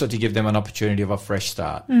 but also to give them an opportunity of a fresh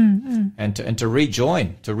start and to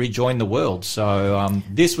rejoin the world. So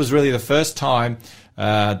this was really the first time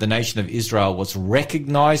the nation of Israel was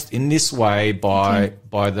recognized in this way by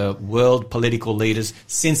the world political leaders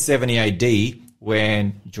since 70 AD,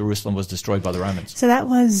 when Jerusalem was destroyed by the Romans. So that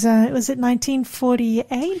was it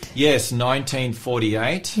 1948? Yes,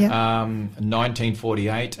 1948. Yep.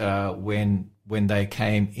 1948, when they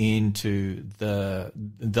came into the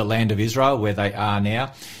land of Israel, where they are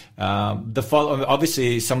now.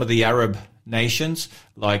 Obviously, some of the Arab nations,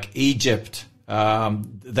 like Egypt,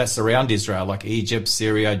 that surround Israel, like Egypt,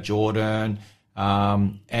 Syria, Jordan,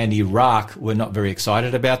 and Iraq, were not very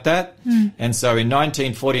excited about that. And so in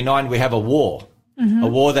 1949, we have a war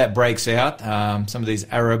that breaks out. Some of these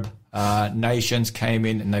Arab nations came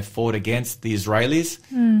in and they fought against the Israelis,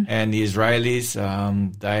 and the Israelis,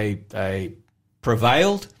 they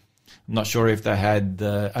prevailed. I'm not sure if they had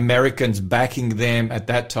the Americans backing them at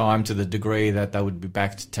that time to the degree that they would be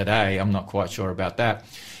backed today. I'm not quite sure about that.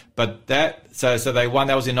 But so they won.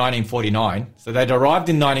 That was in 1949. So they'd arrived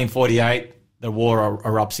in 1948. The war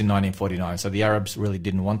erupts in 1949. So the Arabs really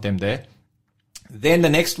didn't want them there. Then the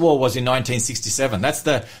next war was in 1967. That's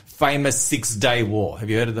the famous 6-Day War. Have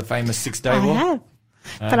you heard of the famous 6-Day War? I have,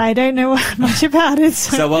 but I don't know much about it.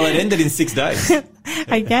 So it ended in 6 days.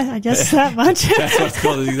 I guess that much. That's what's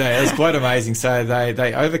called the 6 days. It was quite amazing. So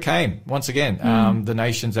they overcame, once again, the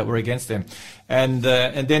nations that were against them. And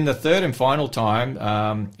then the third and final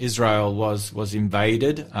time, Israel was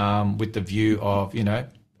invaded with the view of,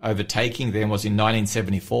 overtaking them, was in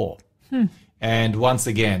 1974. And once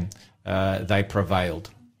again, they prevailed.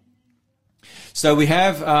 So we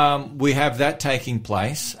have that taking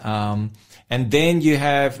place. And then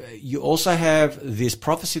you also have this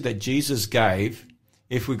prophecy that Jesus gave.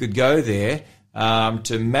 If we could go there,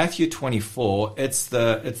 to Matthew 24, it's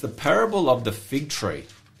the parable of the fig tree.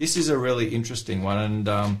 This is a really interesting one,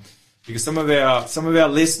 and because some of our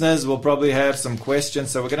listeners will probably have some questions,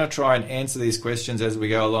 so we're going to try and answer these questions as we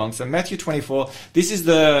go along. So Matthew 24, this is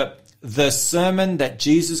the sermon that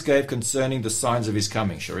Jesus gave concerning the signs of his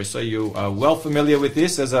coming. Sharissa, you are well familiar with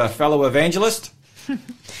this as a fellow evangelist.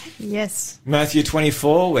 Yes. Matthew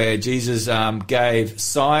 24, where Jesus gave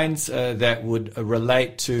signs that would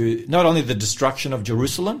relate to not only the destruction of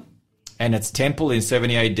Jerusalem and its temple in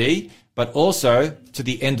 70 AD, but also to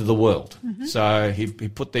the end of the world. So he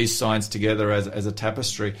put these signs together as a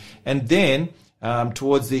tapestry. And then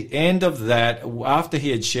towards the end of that, after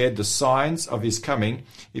he had shared the signs of his coming,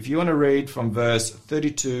 if you want to read from verse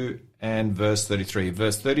 32 and verse 33,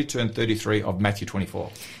 verse 32 and 33 of Matthew 24.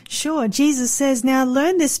 Sure. Jesus says, "Now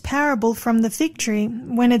learn this parable from the fig tree.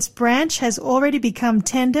 When its branch has already become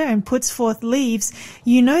tender and puts forth leaves,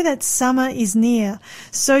 you know that summer is near.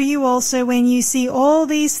 So you also, when you see all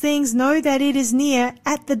these things, know that it is near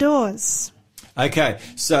at the doors." Okay,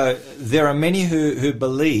 so there are many who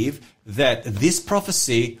believe that this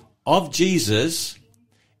prophecy of Jesus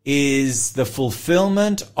is the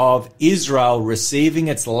fulfillment of Israel receiving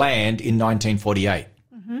its land in 1948.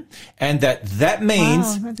 And that means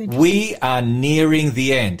Wow, that's interesting. we are nearing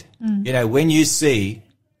the end. When you see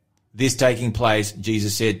this taking place,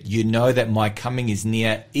 Jesus said, you know that my coming is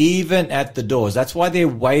near, even at the doors. That's why they're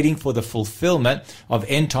waiting for the fulfillment of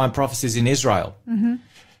end-time prophecies in Israel. Mm-hmm.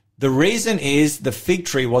 The reason is the fig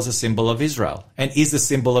tree was a symbol of Israel and is a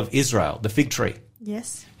symbol of Israel, the fig tree.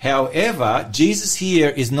 Yes. However, Jesus here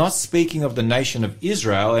is not speaking of the nation of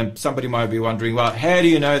Israel, and somebody might be wondering, well, how do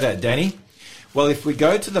you know that, Danny? Well, if we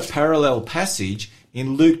go to the parallel passage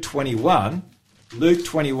in Luke 21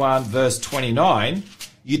 verse 29,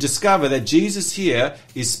 you discover that Jesus here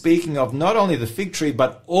is speaking of not only the fig tree,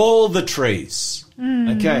 but all the trees.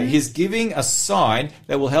 Okay, he's giving a sign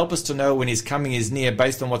that will help us to know when his coming is near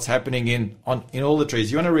based on what's happening in all the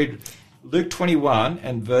trees. You want to read Luke 21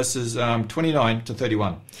 and verses 29 to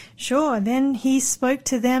 31. Sure. Then he spoke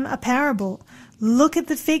to them a parable. Look at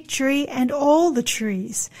the fig tree and all the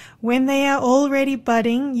trees. When they are already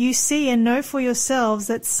budding, you see and know for yourselves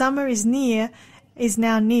that summer is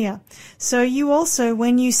now near. So you also,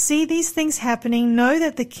 when you see these things happening, know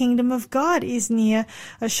that the kingdom of God is near.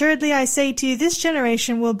 Assuredly, I say to you, this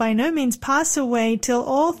generation will by no means pass away till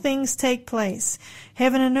all things take place.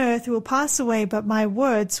 Heaven and earth will pass away, but my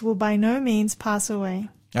words will by no means pass away.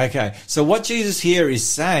 Okay, so what Jesus here is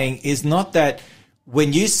saying is not that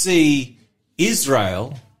when you see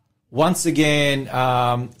Israel once again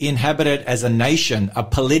inhabited as a nation, a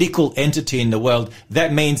political entity in the world,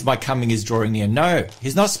 that means my coming is drawing near. No,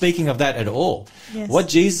 he's not speaking of that at all. Yes. What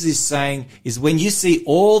Jesus is saying is when you see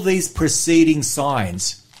all these preceding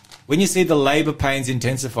signs, when you see the labor pains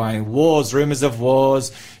intensifying, wars, rumors of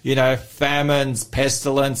wars, famines,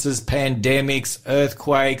 pestilences, pandemics,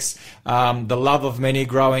 earthquakes, the love of many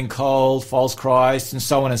growing cold, false Christ, and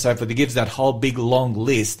so on and so forth. He gives that whole big long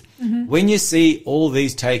list. Mm-hmm. When you see all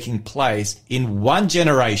these taking place in one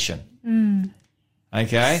generation,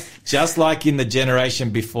 okay, just like in the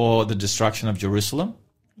generation before the destruction of Jerusalem,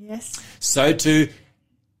 yes, so too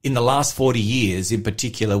in the last 40 years in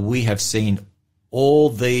particular, we have seen all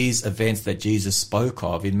these events that Jesus spoke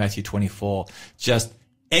of in Matthew 24 just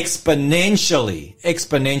exponentially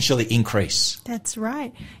increase. That's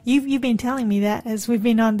right. You've been telling me that as we've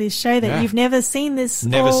been on this show that you've never seen this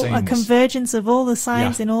convergence of all the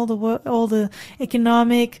signs in all the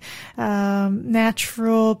economic,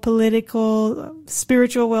 natural, political,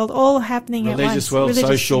 spiritual world all happening at once. Religious world,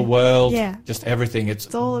 social world, just everything.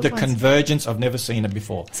 It's all the convergence. I've never seen it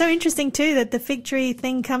before. So interesting too that the fig tree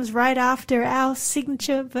thing comes right after our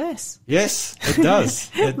signature verse. Yes, it does.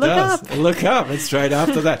 It does. Look up. It's straight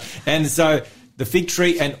after that. And so the fig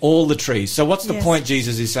tree and all the trees. So what's the point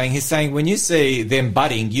Jesus is saying? He's saying when you see them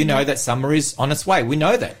budding, you know that summer is on its way. We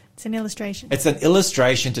know that. It's an illustration. It's an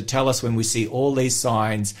illustration to tell us when we see all these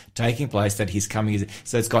signs taking place that his coming is.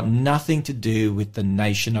 So it's got nothing to do with the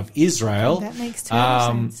nation of Israel. That makes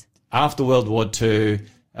total sense. After World War II,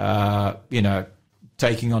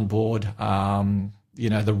 taking on board,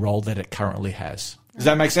 the role that it currently has. Does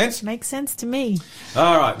that make sense? Makes sense to me.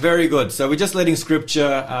 All right, very good. So we're just letting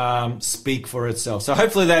Scripture speak for itself. So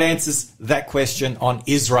hopefully that answers that question on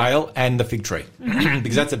Israel and the fig tree,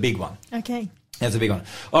 because that's a big one. Okay. That's a big one.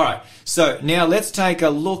 All right, so now let's take a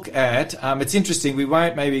look at, it's interesting, we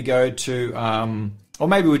won't maybe go to, or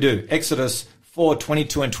maybe we do, Exodus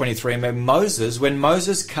 4:22 and 23. And when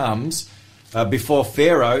Moses comes before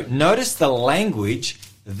Pharaoh, notice the language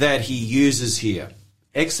that he uses here.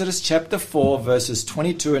 Exodus chapter 4, verses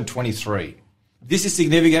 22 and 23. This is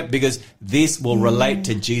significant because this will relate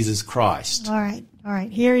to Jesus Christ. All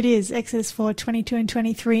right. Here it is, Exodus 4, 22 and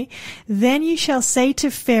 23. Then you shall say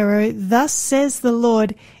to Pharaoh, thus says the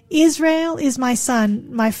Lord, Israel is my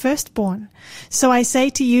son, my firstborn. So I say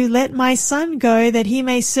to you, let my son go that he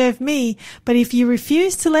may serve me. But if you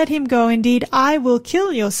refuse to let him go, indeed, I will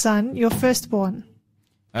kill your son, your firstborn.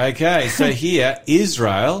 Okay, so here,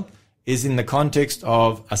 Israel is in the context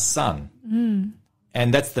of a son.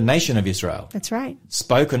 And that's the nation of Israel. That's right.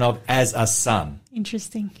 Spoken of as a son.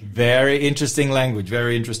 Interesting. Very interesting language.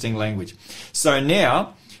 So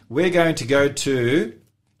now we're going to go to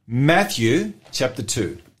Matthew chapter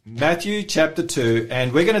 2. Matthew chapter 2,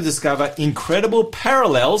 and we're going to discover incredible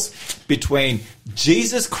parallels between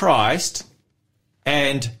Jesus Christ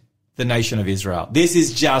and the nation of Israel. This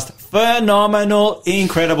is just phenomenal,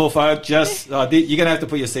 incredible, folks. Just you're going to have to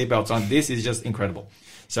put your seatbelts on. This is just incredible.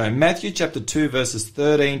 So Matthew chapter 2, verses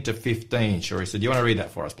 13 to 15. Sharissa, do you want to read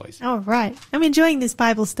that for us, please? All right. I'm enjoying this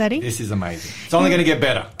Bible study. This is amazing. It's only going to get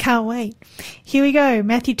better. Can't wait. Here we go.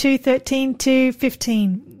 Matthew 2, 13 to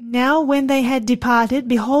 15. Now when they had departed,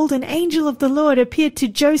 behold, an angel of the Lord appeared to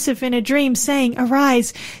Joseph in a dream, saying,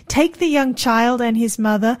 Arise, take the young child and his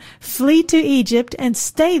mother, flee to Egypt, and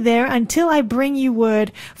stay there until I bring you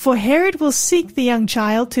word, for Herod will seek the young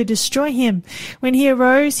child to destroy him. When he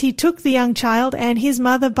arose, he took the young child and his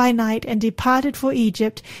mother by night, and departed for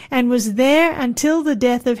Egypt, and was there until the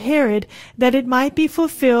death of Herod, that it might be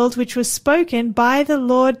fulfilled which was spoken by the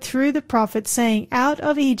Lord through the prophet, saying, Out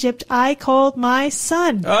of Egypt I called my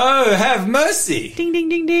son. Oh, have mercy. Ding, ding,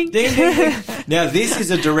 ding, ding. Ding, ding, ding. Now, this is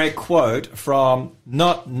a direct quote from,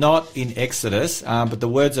 not in Exodus, but the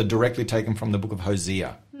words are directly taken from the book of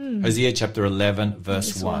Hosea. Hosea chapter 11,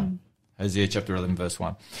 verse 1. Hosea chapter 11, verse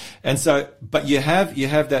 1. And so, but you have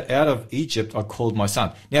that out of Egypt I called my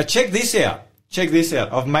son. Now, check this out. Check this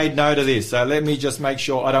out. I've made note of this. So let me just make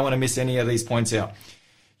sure I don't want to miss any of these points out.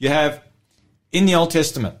 You have, in the Old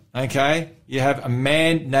Testament, okay, you have a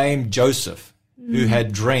man named Joseph who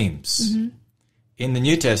had dreams. In the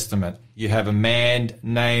New Testament, you have a man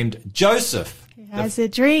named Joseph Who has a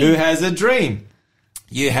dream. who has a dream.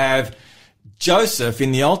 You have Joseph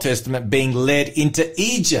in the Old Testament being led into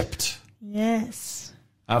Egypt Yes.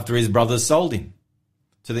 after his brothers sold him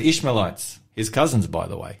to the Ishmaelites, his cousins, by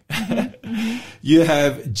the way. You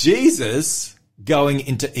have Jesus going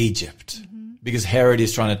into Egypt because Herod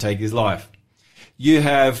is trying to take his life. You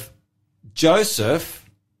have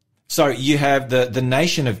you have the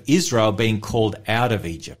nation of Israel being called out of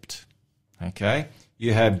Egypt. Okay?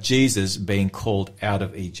 You have Jesus being called out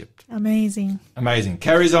of Egypt. Amazing. Amazing.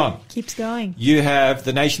 Carries on. Keeps going. You have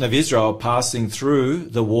the nation of Israel passing through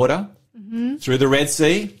the water, through the Red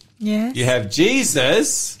Sea. Yes. You have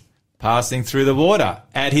Jesus passing through the water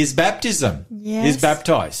at his baptism. Yes. He's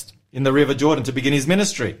baptized in the River Jordan to begin his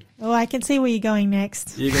ministry. Oh, I can see where you're going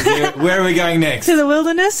next. You can see where are we going next? To the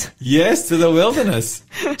wilderness? Yes, to the wilderness.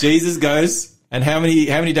 Jesus goes, and how many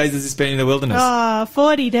days does he spend in the wilderness?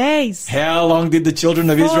 40 days. How long did the children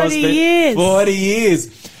of Israel 40 spend? years. 40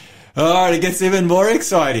 years. All right, it gets even more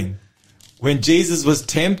exciting. When Jesus was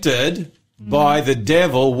tempted by the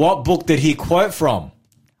devil, what book did he quote from?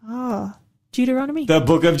 Oh, Deuteronomy. The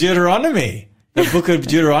book of Deuteronomy. The book of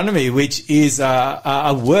Deuteronomy, which is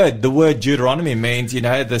a word. The word Deuteronomy means,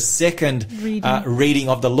 the second reading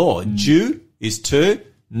of the law. Jew is two.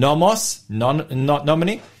 Nomos, not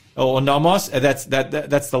nomini, or nomos. That's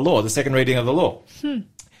the law. The second reading of the law.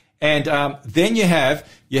 And then you have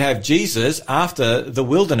Jesus after the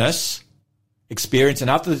wilderness experience and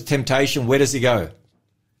after the temptation. Where does he go?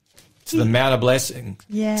 To the Mount of Blessing,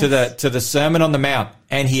 Yes. to the Sermon on the Mount,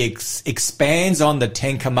 and he expands on the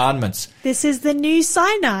 10 Commandments. This is the new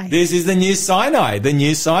Sinai. This is the new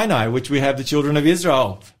Sinai, which we have the children of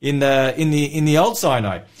Israel in the old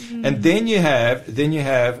Sinai. And then you have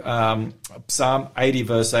Psalm 80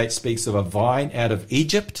 verse 8 speaks of a vine out of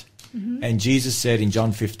Egypt, and Jesus said in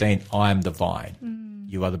John 15, I am the vine,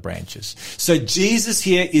 you are the branches. So Jesus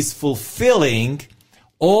here is fulfilling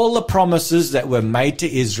all the promises that were made to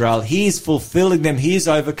Israel. He is fulfilling them. He is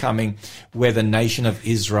overcoming where the nation of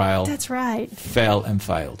Israel That's right. fell and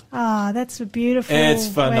failed. Ah, that's a beautiful It's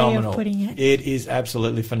phenomenal. way of putting it. It is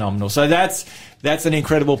absolutely phenomenal. So that's an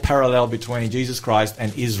incredible parallel between Jesus Christ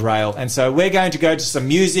and Israel. And so we're going to go to some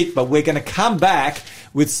music, but we're going to come back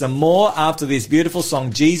with some more after this beautiful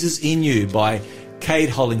song, Jesus in You by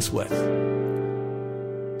Kate Hollingsworth.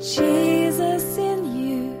 Jesus in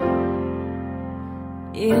you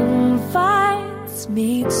invites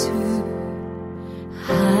me to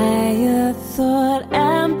higher thought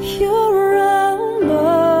and purer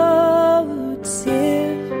motive.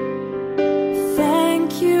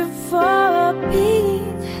 Thank you for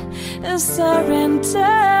being a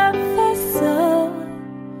surrender vessel,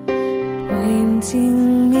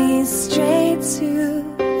 pointing me straight to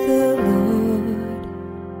the Lord.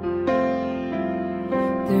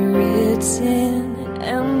 The written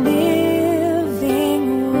and living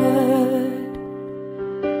word.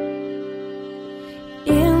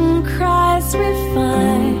 In Christ we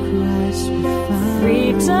find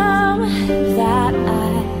freedom that I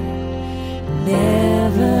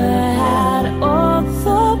never had or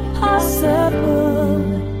thought possible.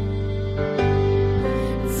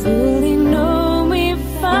 Fully know we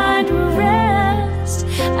find rest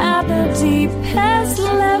at the deepest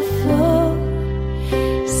level,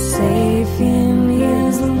 safe in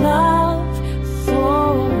His love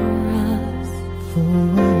for us.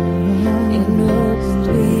 In open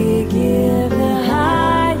we give the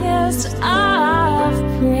highest of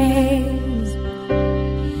praise.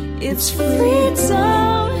 It's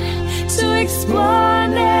freedom to explore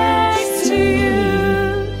next to you,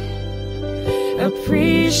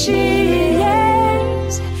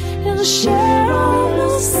 appreciate and share all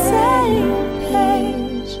the same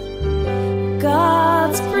page.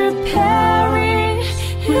 God's preparing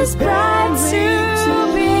His bride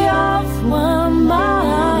to be of one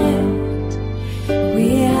mind. We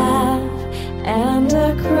have and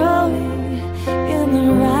are growing in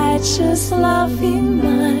the righteous, loving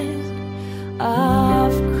mind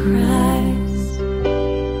of Christ.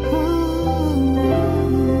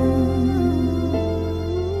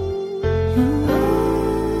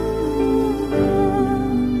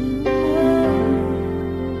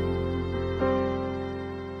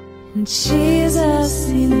 Jesus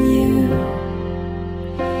in you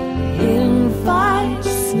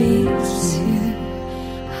invites me to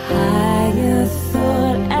higher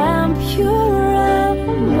thought and purer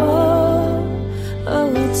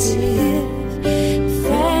motive.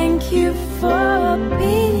 Thank you for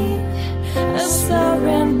being a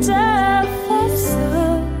surrendered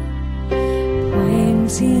vessel,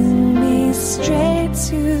 pointing me straight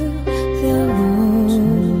to the Lord.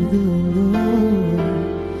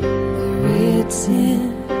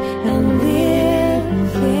 And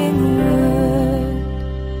living word.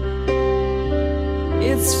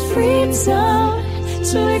 It's freedom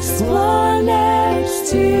to explore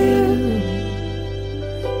next to you,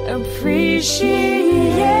 appreciate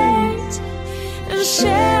and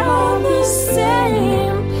share on the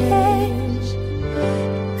same page.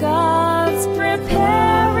 God's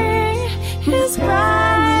preparing His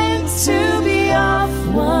bride to be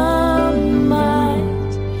of one mind.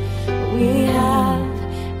 We have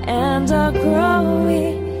and are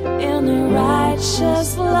growing in a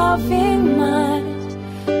righteous, loving mind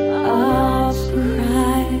of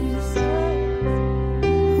Christ.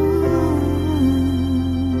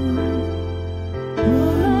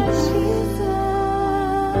 Oh, Jesus.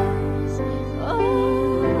 Oh,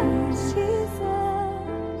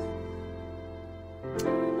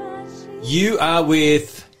 Jesus. You are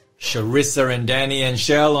with Charissa and Danny and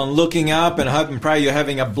Shell on Looking Up, and hope and pray you're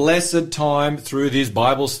having a blessed time through this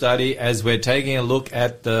Bible study as we're taking a look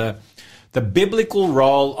at the biblical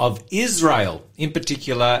role of Israel, in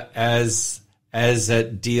particular as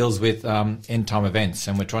it deals with end time events.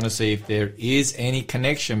 And we're trying to see if there is any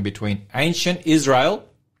connection between ancient Israel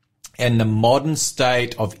and the modern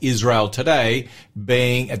state of Israel today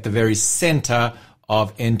being at the very center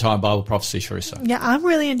of end-time Bible prophecy, Charissa. Yeah, I'm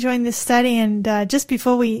really enjoying this study. And just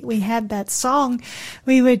before we had that song,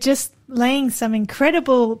 we were just laying some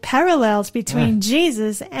incredible parallels between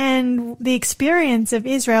Jesus and the experience of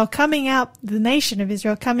Israel coming out, the nation of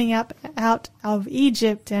Israel coming up out of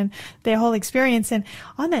Egypt and their whole experience. And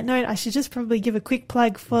on that note, I should just probably give a quick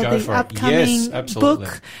plug for the upcoming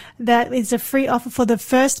book that is a free offer for the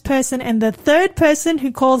first person and the third person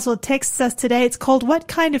who calls or texts us today. It's called What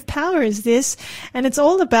Kind of Power Is This? And it's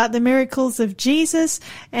all about the miracles of Jesus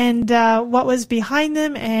and what was behind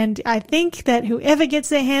them. And I think that whoever gets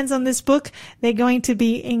their hands on this book, they're going to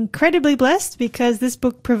be incredibly blessed, because this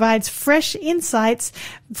book provides fresh insights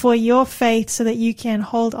for your faith so that you can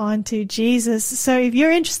hold on to Jesus. So if you're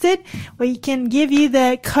interested, we can give you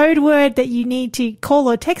the code word that you need to call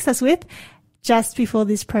or text us with just before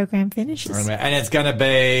this program finishes. And it's going to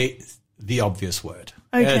be the obvious word.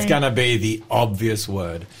 Okay. It's going to be the obvious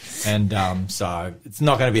word. And so it's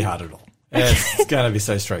not going to be hard at all. It's going to be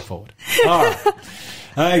so straightforward. All right.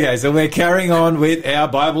 Okay, so we're carrying on with our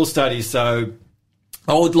Bible study. So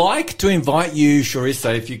I would like to invite you,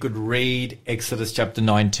 Charissa, if you could read Exodus chapter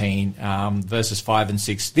 19, verses 5 and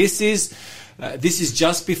 6. This is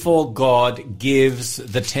just before God gives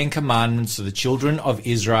the 10 Commandments to the children of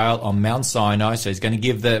Israel on Mount Sinai. So He's going to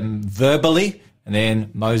give them verbally, and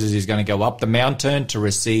then Moses is going to go up the mountain to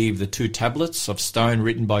receive the 2 tablets of stone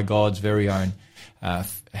written by God's very own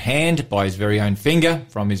hand, by His very own finger,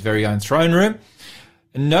 from His very own throne room.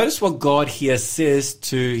 And notice what God here says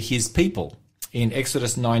to His people in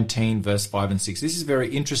Exodus 19, verse 5 and 6. This is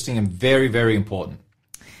very interesting and very, very important.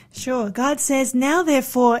 Sure. God says, "Now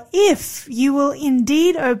therefore, if you will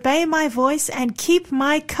indeed obey my voice and keep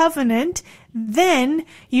my covenant, then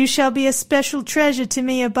you shall be a special treasure to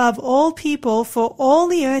me above all people, for all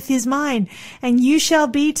the earth is mine. And you shall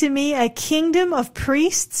be to me a kingdom of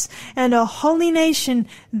priests and a holy nation.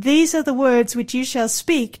 These are the words which you shall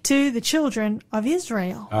speak to the children of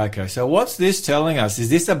Israel." Okay, so what's this telling us? Is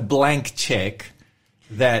this a blank check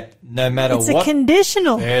that no matter It's what... a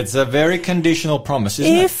conditional. It's a very conditional promise,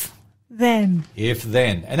 isn't it? If then. If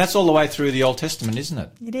then. And that's all the way through the Old Testament, isn't it?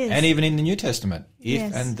 It is. And even in the New Testament. If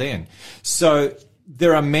Yes. and then. So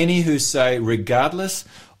there are many who say, regardless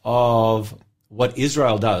of what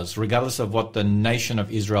Israel does, regardless of what the nation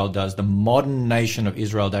of Israel does, the modern nation of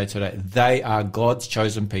Israel day to day, they are God's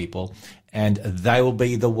chosen people, and they will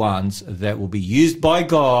be the ones that will be used by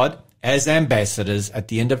God as ambassadors at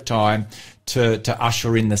the end of time to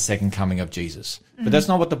usher in the second coming of Jesus. But that's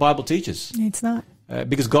not what the Bible teaches. It's not.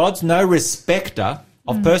 Because God's no respecter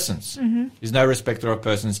of persons. He's no respecter of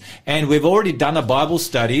persons. And we've already done a Bible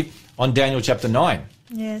study on Daniel chapter 9,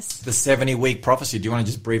 Yes. the 70-week prophecy. Do you want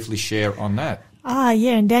to just briefly share on that?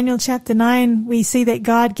 Yeah. In Daniel chapter 9, we see that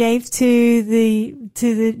God gave to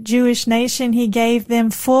the Jewish nation, he gave them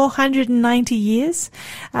 490 years,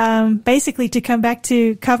 basically to come back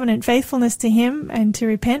to covenant faithfulness to him and to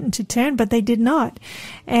repent and to turn, but they did not.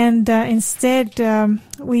 And instead,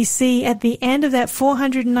 we see at the end of that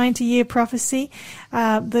 490-year prophecy,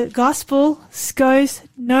 the gospel goes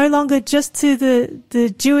no longer just to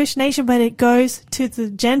the Jewish nation, but it goes to the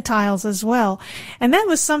Gentiles as well. And that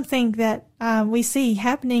was something that we see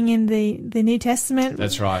happening in the New Testament.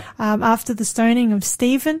 That's right. After the stoning of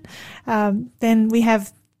Stephen, then we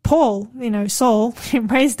have Paul, Saul,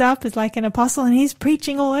 raised up as like an apostle, and he's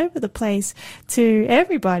preaching all over the place to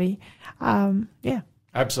everybody. Yeah.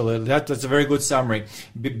 Absolutely. That's a very good summary.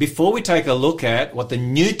 Before we take a look at what the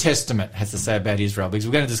New Testament has to say about Israel, because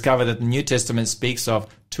we're going to discover that the New Testament speaks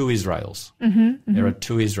of two Israels. There are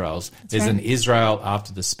two Israels. There's an Israel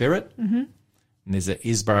after the Spirit, and there's an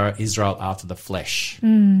Israel after the flesh.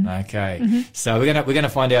 Okay. So we're going to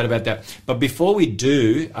find out about that. But before we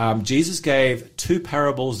do, Jesus gave two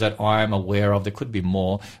parables that I am aware of. There could be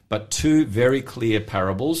more, but two very clear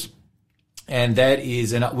parables. And that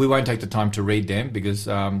is, and we won't take the time to read them because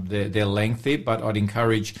they're lengthy, but I'd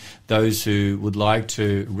encourage those who would like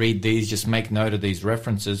to read these, just make note of these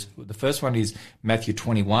references. The first one is Matthew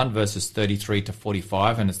 21, verses 33 to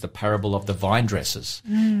 45, and it's the parable of the vine dressers.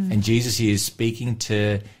 And Jesus here is speaking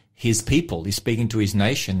to his people. He's speaking to his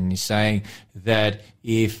nation, and he's saying that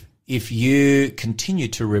if you continue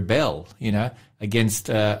to rebel, against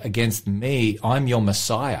me, I'm your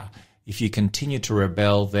Messiah. If you continue to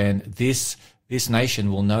rebel, then this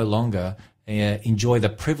nation will no longer enjoy the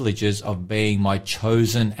privileges of being my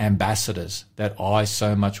chosen ambassadors that I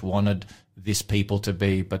so much wanted this people to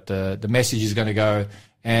be. But the message is going to go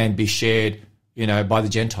and be shared, by the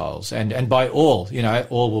Gentiles and by all,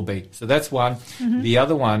 all will be. So that's one. The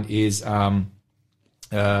other one is in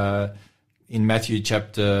Matthew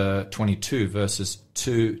chapter 22, verses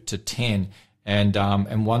 2 to 10.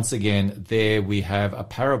 And once again, there we have a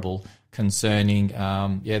parable concerning,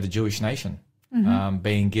 the Jewish nation,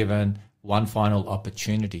 being given one final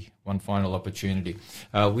opportunity.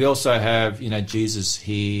 We also have, Jesus,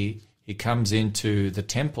 he comes into the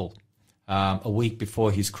temple, a week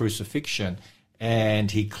before his crucifixion,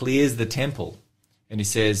 and he clears the temple. And he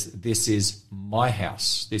says, this is my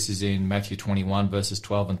house. This is in Matthew 21, verses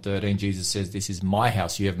 12 and 13. Jesus says, this is my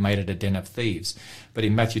house. You have made it a den of thieves. But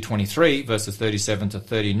in Matthew 23, verses 37 to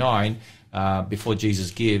 39, before Jesus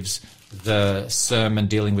gives the sermon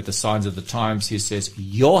dealing with the signs of the times, he says,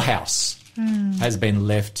 your house has been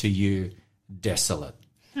left to you desolate.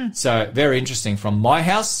 So very interesting, from my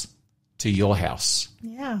house to your house.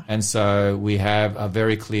 Yeah. And so we have a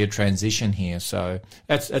very clear transition here. So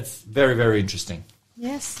that's very, very interesting.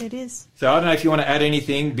 Yes, it is. So I don't know if you want to add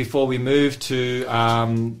anything before we move to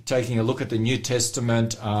taking a look at the New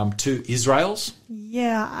Testament to Israel's.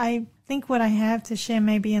 Yeah, I think what I have to share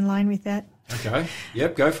may be in line with that. Okay.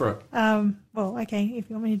 Yep, go for it. Okay, if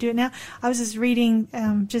you want me to do it now. I was just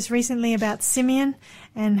reading just recently about Simeon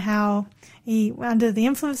and how he, under the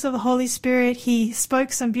influence of the Holy Spirit, he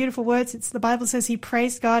spoke some beautiful words. The Bible says he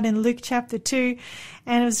praised God in Luke chapter 2.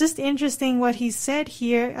 And it was just interesting what he said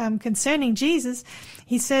here concerning Jesus.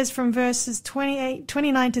 He says from verses 29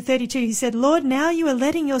 to 32, he said, Lord, now you are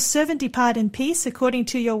letting your servant depart in peace according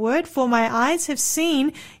to your word, for my eyes have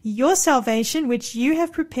seen your salvation, which you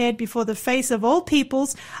have prepared before the face of all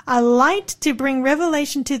peoples, a light to bring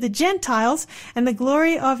revelation to the Gentiles and the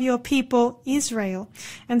glory of your people Israel.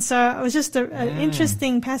 And so it was just an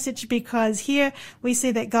interesting passage, because here we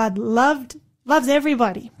see that God loves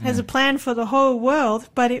everybody, has a plan for the whole world,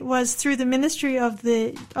 but it was through the ministry of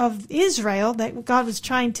Israel that God was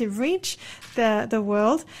trying to reach the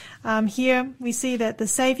world. Here we see that the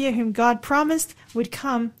Savior whom God promised would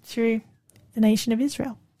come through the nation of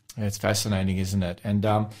Israel. It's fascinating, isn't it? And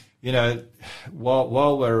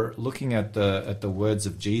while we're looking at the words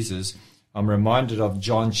of Jesus, I'm reminded of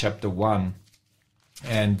John chapter 1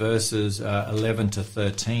 and verses 11 to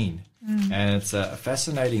 13, and it's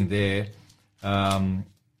fascinating there.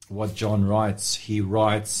 What John writes, he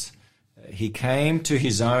writes, he came to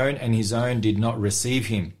his own, and his own did not receive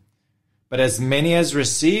him. But as many as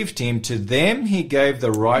received him, to them he gave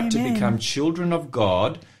the right to become children of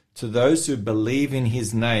God, to those who believe in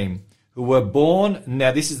his name, who were born,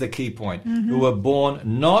 now this is the key point, who were born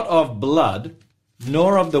not of blood,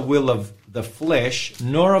 nor of the will of the flesh,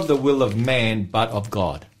 nor of the will of man, but of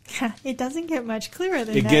God. It doesn't get much clearer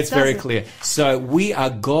than that. It gets very does it? clear. So we are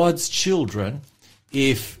God's children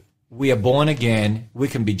if we are born again. We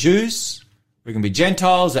can be Jews, we can be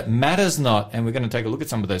Gentiles, it matters not. And we're going to take a look at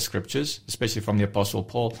some of those scriptures, especially from the Apostle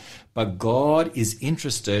Paul. But God is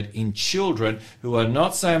interested in children who are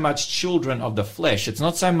not so much children of the flesh. It's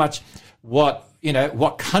not so much what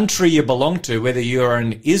country you belong to, whether you're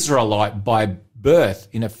an Israelite by birth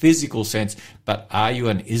in a physical sense, but are you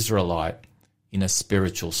an Israelite in a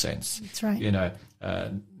spiritual sense? That's right.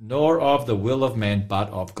 Nor of the will of man, but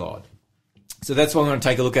of God. So that's what we're going to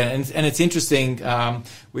take a look at. And it's interesting.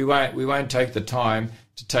 We won't take the time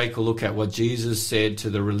to take a look at what Jesus said to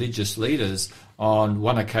the religious leaders on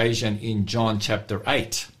one occasion in John chapter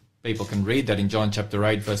 8. People can read that in John chapter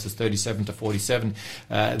 8, verses 37 to 47.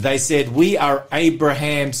 They said, we are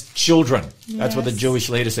Abraham's children. That's what the Jewish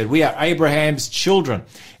leader said. We are Abraham's children.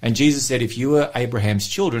 And Jesus said, if you were Abraham's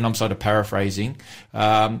children, I'm sort of paraphrasing,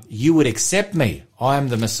 you would accept me. I am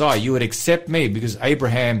the Messiah. You would accept me because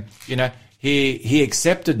Abraham, he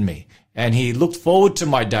accepted me and he looked forward to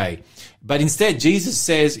my day. But instead, Jesus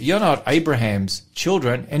says, you're not Abraham's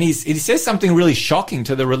children. And he says something really shocking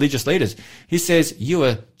to the religious leaders. He says, you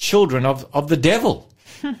are children of the devil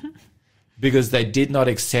because they did not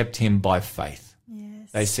accept him by faith.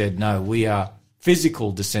 Yes. They said, no, we are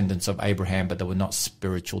physical descendants of Abraham, but they were not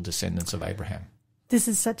spiritual descendants of Abraham. This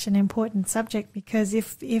is such an important subject because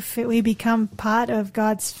if we become part of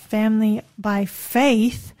God's family by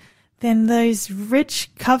faith, then those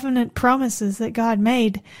rich covenant promises that God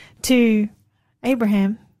made to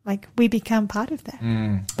Abraham, we become part of that.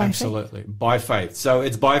 Absolutely. By faith. So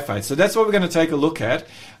it's by faith. So that's what we're going to take a look at,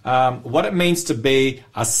 what it means to be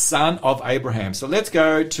a son of Abraham. So let's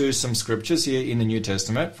go to some scriptures here in the New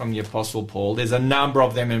Testament from the Apostle Paul. There's a number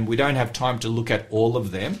of them and we don't have time to look at all of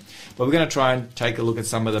them, but we're going to try and take a look at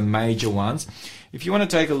some of the major ones. If you want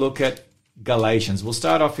to take a look at Galatians, we'll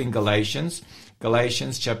start off in Galatians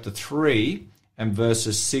chapter 3 and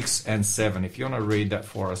verses 6 and 7. If you want to read that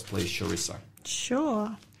for us, please, Sharissa.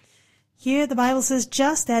 Sure. Here the Bible says,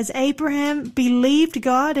 just as Abraham believed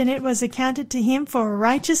God and it was accounted to him for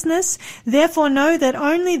righteousness, therefore know that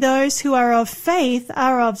only those who are of faith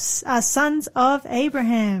are sons of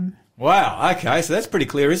Abraham. Wow, okay, so that's pretty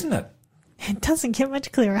clear, isn't it? It doesn't get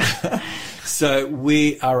much clearer. So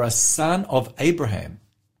we are a son of Abraham.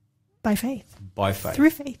 By faith. By faith.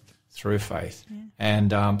 Through faith. Through faith. Yeah.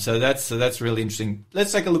 And so that's really interesting.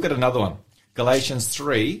 Let's take a look at another one. Galatians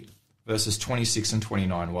 3, verses 26 and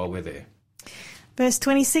 29 while we're there. Verse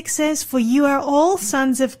 26 says, for you are all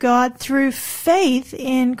sons of God through faith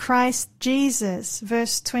in Christ Jesus.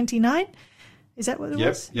 Verse 29, is that what it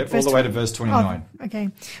was? Yep, all the way to verse 29. Oh, okay.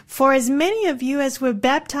 For as many of you as were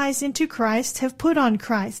baptized into Christ have put on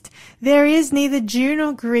Christ. There is neither Jew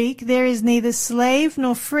nor Greek, there is neither slave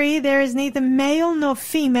nor free, there is neither male nor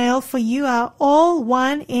female, for you are all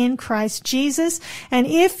one in Christ Jesus. And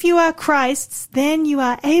if you are Christ's, then you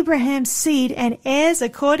are Abraham's seed and heirs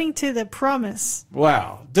according to the promise.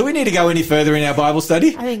 Wow. Do we need to go any further in our Bible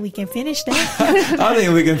study? I think we can finish that. I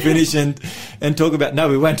think we can finish and talk about, no,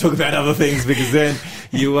 we won't talk about other things because then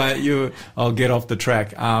I'll get off the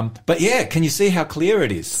track. But yeah, can you see how clear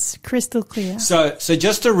it is? It's crystal clear. So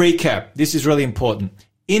just to recap, this is really important.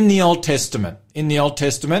 In the Old Testament,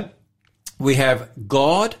 we have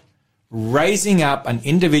God raising up an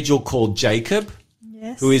individual called Jacob,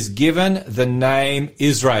 yes, who is given the name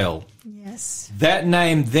Israel. Yes. That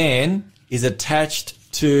name then is attached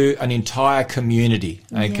to an entire community,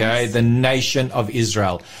 okay, yes, the nation of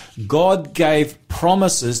Israel. God gave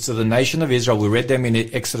promises to the nation of Israel. We read them in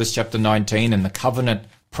Exodus chapter 19 and the covenant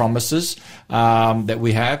promises that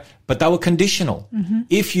we have, but they were conditional. Mm-hmm.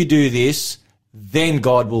 If you do this, then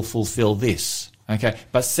God will fulfill this, okay?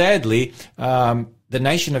 But sadly, the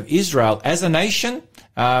nation of Israel as a nation,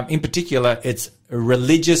 in particular, its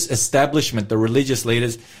religious establishment, the religious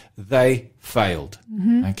leaders, they failed,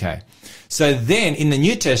 okay? So then in the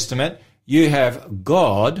New Testament, you have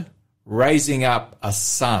God raising up a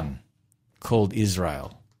son called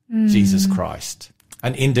Israel, Jesus Christ,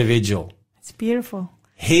 an individual. It's beautiful.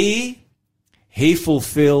 He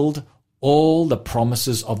fulfilled all the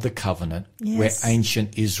promises of the covenant, yes, where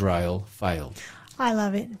ancient Israel failed. I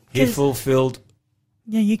love it. He fulfilled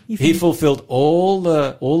he fulfilled all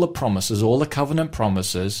the promises, all the covenant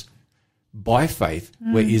promises by faith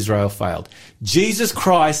where Israel failed. Jesus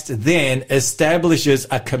Christ then establishes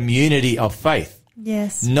a community of faith.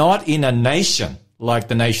 Yes. Not in a nation like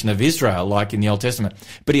the nation of Israel, like in the Old Testament,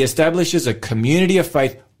 but he establishes a community of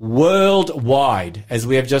faith worldwide, as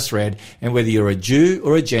we have just read. And whether you're a Jew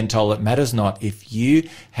or a Gentile, it matters not. If you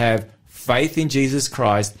have faith in Jesus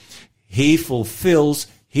Christ, he fulfills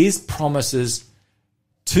his promises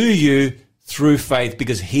to you through faith,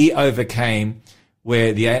 because he overcame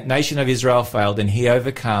where the nation of Israel failed, and he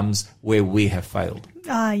overcomes where we have failed.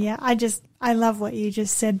 Yeah, I love what you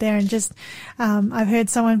just said there. And just, I've heard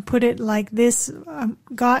someone put it like this,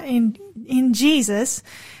 God in Jesus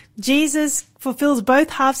fulfills both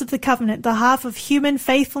halves of the covenant, the half of human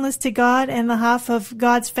faithfulness to God and the half of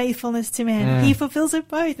God's faithfulness to man. He fulfills it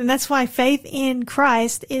both. And that's why faith in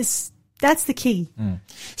Christ that's the key.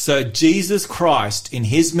 So Jesus Christ, in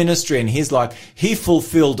his ministry and his life, he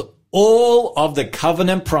fulfilled all of the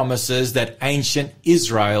covenant promises that ancient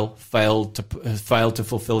Israel failed to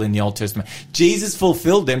fulfill in the Old Testament. Jesus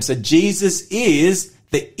fulfilled them. So Jesus is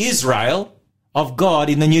the Israel of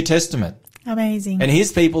God in the New Testament. Amazing. And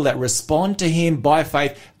his people that respond to him by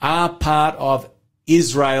faith are part of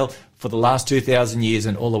Israel for the last 2,000 years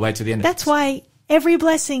and all the way to the end. That's why every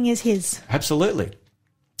blessing is his. Absolutely.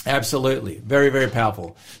 Absolutely. Very, very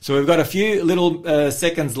powerful. So we've got a few little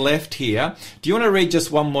seconds left here. Do you want to read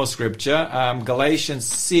just one more scripture? Galatians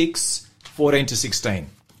 6, 14 to 16.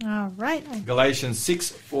 All right. Galatians 6,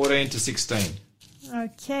 14 to 16.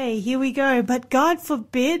 Okay, here we go. But God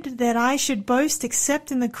forbid that I should boast except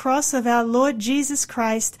in the cross of our Lord Jesus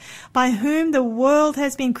Christ, by whom the world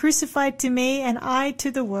has been crucified to me and I to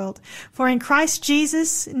the world. For in Christ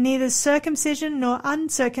Jesus neither circumcision nor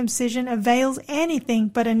uncircumcision avails anything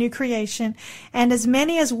but a new creation. And as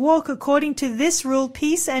many as walk according to this rule,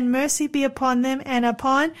 peace and mercy be upon them and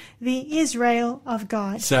upon the Israel of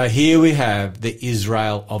God. So here we have the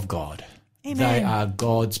Israel of God. Amen. They are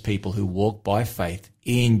God's people who walk by faith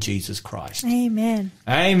in Jesus Christ. Amen.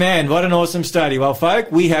 Amen. What an awesome study. Well,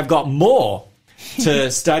 folk, we have got more to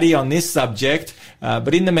study on this subject.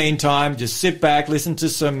 But in the meantime, just sit back, listen to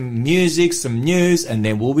some music, some news, and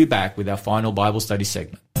then we'll be back with our final Bible study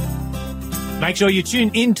segment. Make sure you tune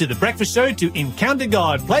in to The Breakfast Show to encounter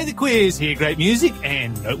God, play the quiz, hear great music,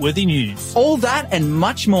 and noteworthy news. All that and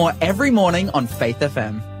much more every morning on Faith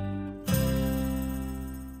FM.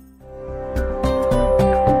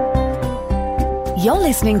 You're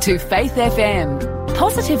listening to Faith FM,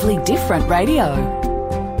 positively different radio.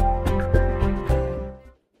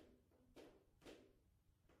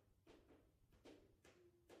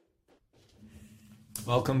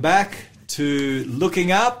 Welcome back to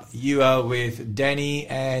Looking Up. You are with Danny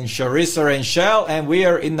and Sharissa and Shell, and we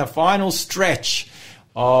are in the final stretch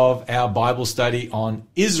of our Bible study on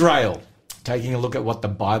Israel, taking a look at what the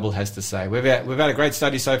Bible has to say. We've had a great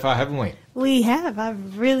study so far, haven't we? We have.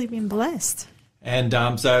 I've really been blessed. And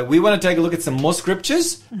so we want to take a look at some more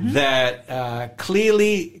scriptures that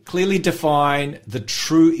clearly define the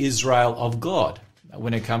true Israel of God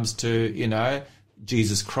when it comes to,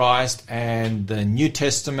 Jesus Christ and the New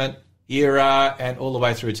Testament era and all the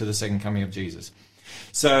way through to the second coming of Jesus.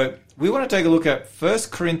 So we want to take a look at 1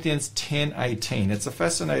 Corinthians 10:18. It's a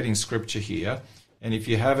fascinating scripture here. And if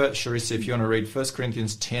you have it, Sharissa, if you want to read 1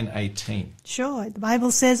 Corinthians 10:18. Sure. The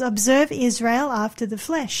Bible says, observe Israel after the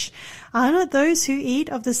flesh. Are not those who eat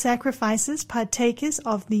of the sacrifices partakers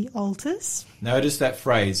of the altars? Notice that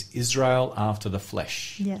phrase, Israel after the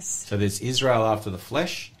flesh. Yes. So there's Israel after the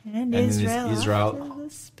flesh. And then Israel there's Israel after the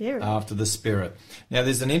Spirit. After the Spirit. Now,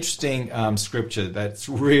 there's an interesting scripture that's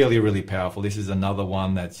really, really powerful. This is another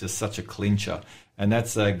one that's just such a clincher. And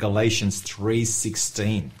that's Galatians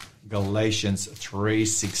 3:16. Galatians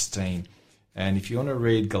 3:16. And if you want to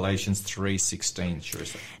read Galatians 3:16,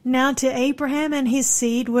 Sharissa. Now to Abraham and his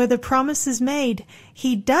seed were the promises made.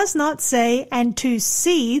 He does not say, and to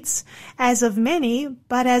seeds, as of many,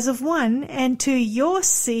 but as of one, and to your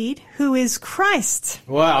seed, who is Christ.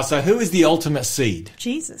 Wow, so who is the ultimate seed?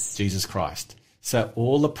 Jesus. Jesus Christ. So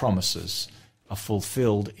all the promises are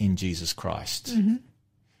fulfilled in Jesus Christ. Mm-hmm.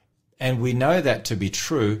 And we know that to be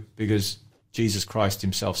true because Jesus Christ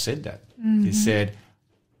himself said that. Mm-hmm. He said,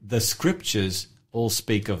 the scriptures all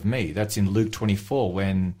speak of me. That's in Luke 24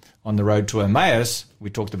 when on the road to Emmaus, we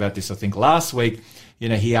talked about this, I think, last week,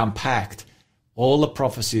 he unpacked all the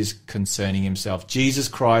prophecies concerning himself. Jesus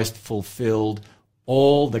Christ fulfilled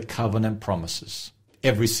all the covenant promises,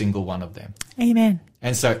 every single one of them. Amen.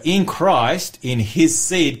 And so in Christ, in his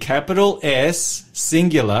seed, capital S,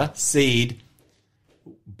 singular, seed,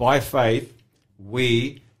 by faith,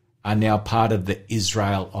 we are now part of the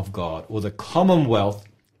Israel of God, or the Commonwealth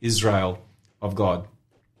Israel of God.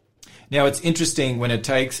 Now, it's interesting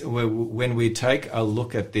when we take a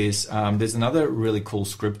look at this, there's another really cool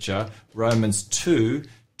scripture, Romans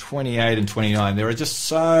 2:28 and 29. There are just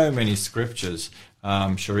so many scriptures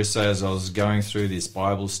Charissa, as I was going through this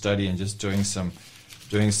Bible study and just doing some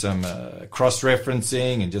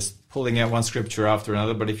cross-referencing and just pulling out one scripture after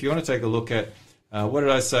another. But if you want to take a look at, what did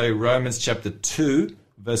I say, Romans chapter 2,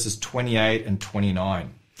 verses 28 and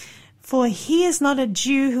 29. For he is not a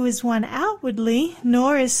Jew who is one outwardly,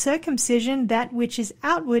 nor is circumcision that which is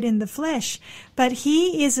outward in the flesh, but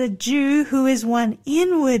he is a Jew who is one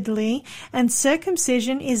inwardly, and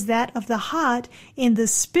circumcision is that of the heart in the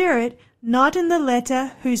spirit, not in the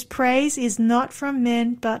letter, whose praise is not from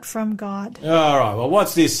men, but from God. All right, well,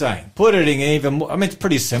 what's this saying? Put it in even more, I mean, it's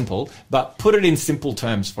pretty simple, but put it in simple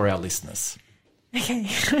terms for our listeners. Okay.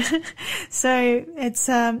 So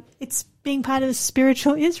it's being part of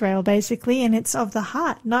spiritual Israel, basically, and it's of the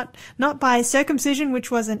heart, not by circumcision,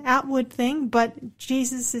 which was an outward thing, but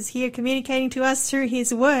Jesus is here communicating to us through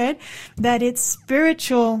his word that it's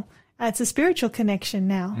spiritual. It's a spiritual connection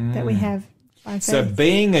now that we have by faith. So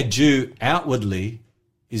being a Jew outwardly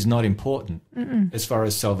is not important as far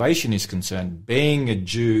as salvation is concerned. Being a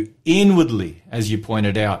Jew inwardly, as you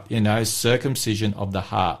pointed out, circumcision of the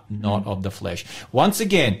heart, not of the flesh. Once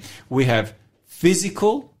again, we have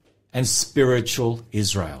physical and spiritual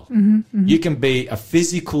Israel. You can be a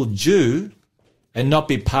physical Jew and not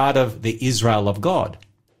be part of the Israel of God.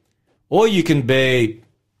 Or you can be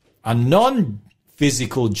a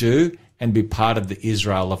non-physical Jew and be part of the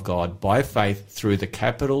Israel of God by faith through the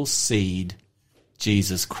capital seed,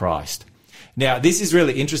 Jesus Christ. Now, this is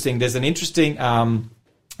really interesting. There's an interesting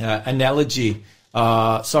analogy,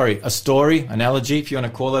 a story, analogy, if you want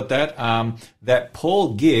to call it that, that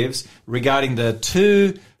Paul gives regarding the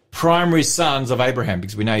two primary sons of Abraham,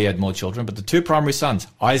 because we know he had more children, but the two primary sons,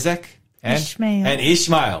 Isaac and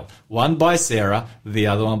Ishmael, one by Sarah, the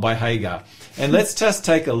other one by Hagar. And let's just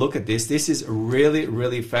take a look at this. This is really,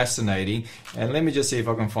 really fascinating. And let me just see if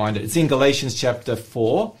I can find it. It's in Galatians chapter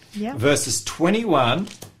 4, verses 21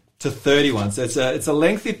 to 31. So it's a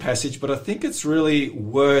lengthy passage, but I think it's really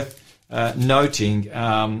worth noting.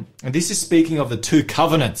 And this is speaking of the two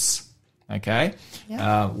covenants, okay?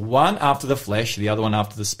 One after the flesh, the other one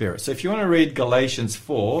after the spirit. So if you want to read Galatians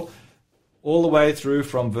 4, all the way through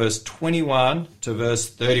from verse 21 to verse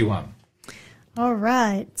 31. All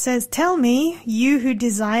right. It says, "Tell me, you who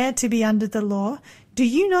desire to be under the law, do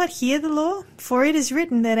you not hear the law? For it is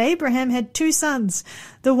written that Abraham had two sons,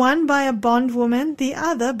 the one by a bondwoman, the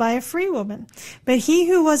other by a free woman. But he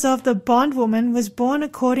who was of the bondwoman was born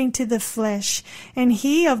according to the flesh, and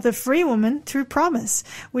he of the free woman through promise,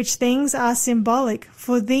 which things are symbolic.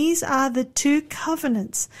 For these are the two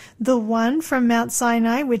covenants, the one from Mount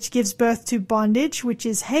Sinai, which gives birth to bondage, which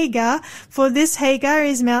is Hagar, for this Hagar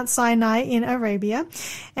is Mount Sinai in Arabia,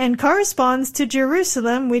 and corresponds to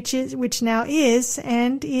Jerusalem, which now is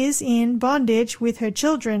and is in bondage with her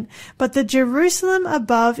children. But the Jerusalem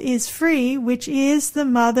above is free, which is the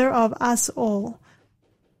mother of us all."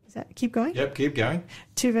 Keep going? Yep, keep going.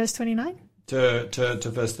 To verse 29?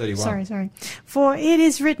 To verse 31. Sorry. "For it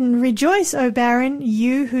is written, Rejoice, O barren,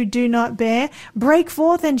 you who do not bear. Break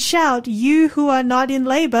forth and shout, you who are not in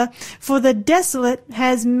labor. For the desolate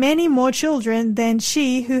has many more children than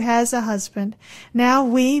she who has a husband. Now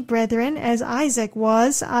we, brethren, as Isaac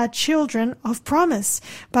was, are children of promise.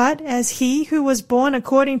 But as he who was born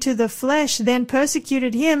according to the flesh then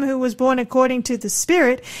persecuted him who was born according to the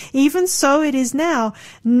Spirit, even so it is now.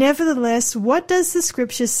 Nevertheless, what does the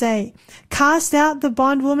Scripture say? Cast out the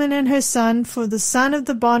bondwoman and her son, for the son of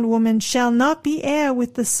the bondwoman shall not be heir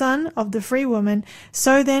with the son of the free woman.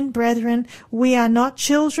 So then, brethren, we are not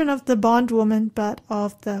children of the bondwoman, but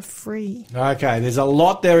of the free." Okay, there's a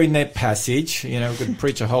lot there in that passage. We could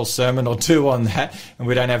preach a whole sermon or two on that, and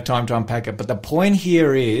we don't have time to unpack it. But the point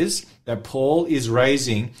here is that Paul is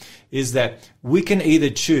raising is that we can either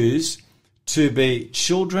choose to be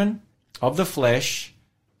children of the flesh.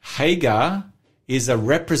 Hagar is a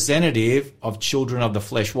representative of children of the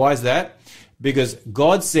flesh. Why is that? Because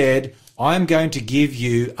God said, "I'm going to give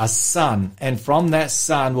you a son, and from that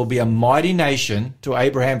son will be a mighty nation," to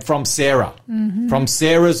Abraham from Sarah, from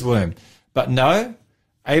Sarah's womb. But no,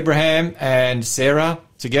 Abraham and Sarah,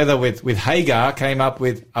 together with Hagar, came up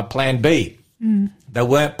with a plan B. They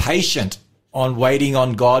weren't patient on waiting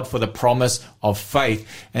on God for the promise of faith.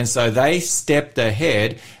 And so they stepped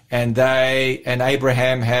ahead, and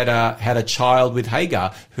Abraham had a child with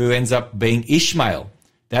Hagar who ends up being Ishmael.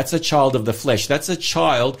 That's a child of the flesh. That's a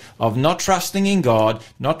child of not trusting in God,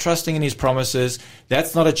 not trusting in his promises.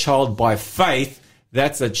 That's not a child by faith.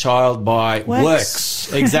 That's a child by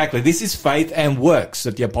works. Exactly. This is faith and works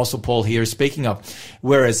that the Apostle Paul here is speaking of.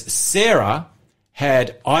 Whereas Sarah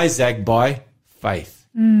had Isaac by faith.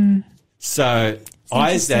 So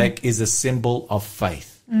Isaac is a symbol of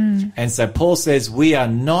faith. And so Paul says we are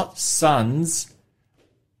not sons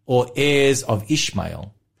or heirs of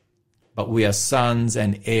Ishmael, but we are sons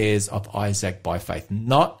and heirs of Isaac by faith,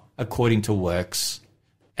 not according to works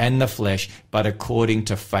and the flesh, but according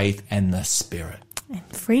to faith and the Spirit.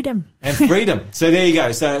 And freedom. And freedom. So there you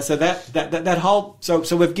go. So that whole,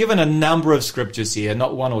 so we've given a number of scriptures here,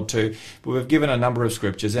 not one or two, but we've given a number of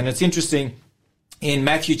scriptures. And it's interesting, in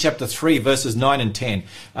Matthew chapter 3, verses 9 and 10,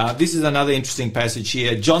 this is another interesting passage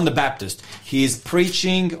here. John the Baptist, he is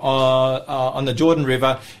preaching on the Jordan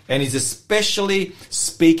River, and he's especially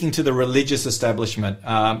speaking to the religious establishment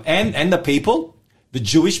and the people, the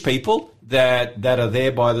Jewish people that are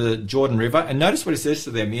there by the Jordan River. And notice what he says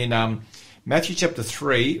to them in Matthew chapter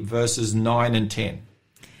 3, verses 9 and 10.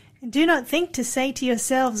 Do not think to say to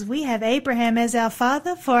yourselves, we have Abraham as our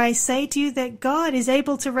father, for I say to you that God is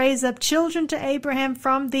able to raise up children to Abraham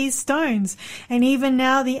from these stones. And even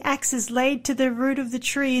now the axe is laid to the root of the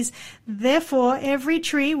trees. Therefore every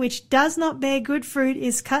tree which does not bear good fruit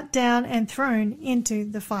is cut down and thrown into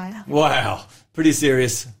the fire. Wow, pretty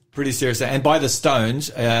serious. Pretty serious. And by the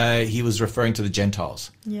stones, he was referring to the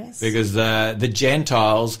Gentiles. Yes. Because the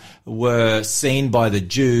Gentiles were seen by the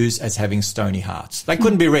Jews as having stony hearts. They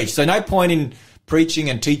couldn't be reached. So no point in preaching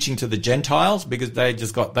and teaching to the Gentiles because they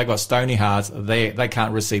got stony hearts. They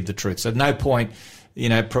can't receive the truth. So no point,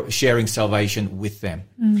 sharing salvation with them.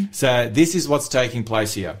 So this is what's taking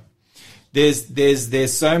place here.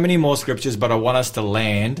 There's so many more scriptures, but I want us to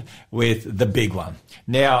land with the big one.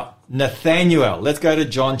 Now, Nathanael. Let's go to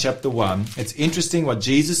John chapter 1. It's interesting what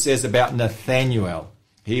Jesus says about Nathanael.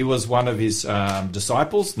 He was one of his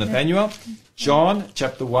disciples, Nathanael. John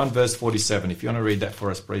chapter 1, verse 47. If you want to read that for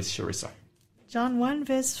us, please, Sharissa. John 1,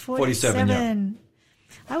 verse 47. Yeah.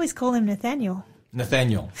 I always call him Nathanael.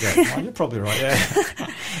 Nathanael. Yeah, oh, you're probably right. Yeah.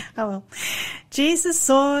 Oh, well. Jesus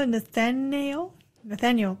saw Nathanael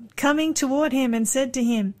coming toward him and said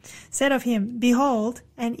of him, Behold,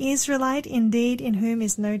 an Israelite indeed in whom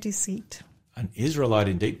is no deceit. An Israelite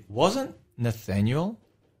indeed. Wasn't Nathanael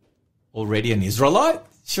already an Israelite?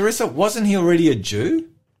 Sharissa, wasn't he already a Jew?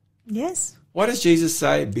 Yes. Why does Jesus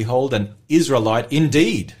say, Behold, an Israelite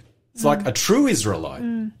indeed? It's like a true Israelite.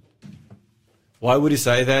 Why would he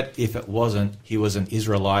say that if it wasn't he was an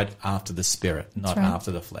Israelite after the Spirit, not after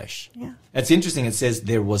the flesh? Yeah. It's interesting. It says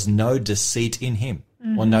there was no deceit in him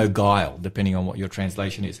or no guile, depending on what your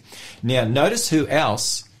translation is. Now, notice who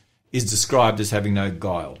else is described as having no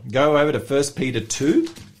guile. Go over to 1 Peter 2.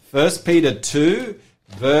 1 Peter 2,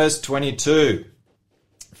 verse 22.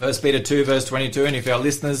 1 Peter 2, verse 22, and if our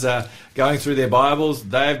listeners are going through their Bibles,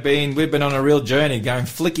 we've been on a real journey,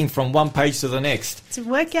 flicking from one page to the next. To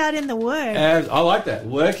work out in the Word. I like that.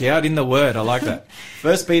 Work out in the Word. I like that.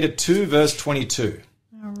 1 Peter 2, verse 22.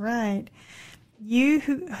 All right. You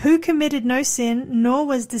who committed no sin, nor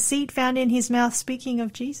was deceit found in his mouth, speaking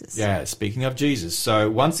of Jesus. Yeah, speaking of Jesus. So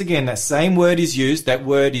once again, that same word is used. That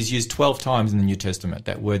word is used 12 times in the New Testament,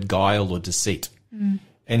 that word guile or deceit.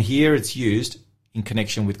 And here it's used in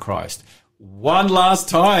connection with Christ. One last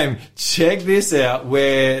time, check this out,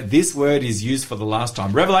 where this word is used for the last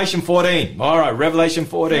time. Revelation 14. All right, Revelation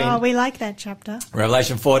 14. Oh, we like that chapter.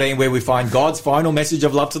 Revelation 14, where we find God's final message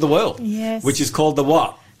of love to the world. Yes. Which is called the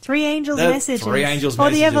what? Three angels' messages. Three angels' or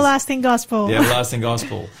messages. the everlasting gospel. The everlasting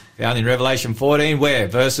gospel. Found in Revelation 14, where?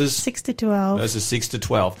 Verses 6 to 12. Verses 6 to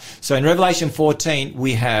 12. So in Revelation 14,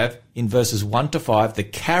 we have, in verses 1 to 5, the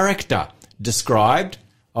character described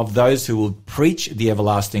of those who will preach the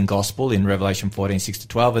everlasting gospel in Revelation 14, 6 to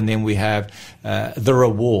 12. And then we have the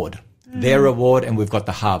reward, their reward, and we've got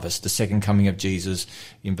the harvest, the second coming of Jesus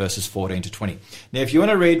in verses 14 to 20. Now, if you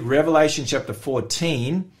want to read Revelation chapter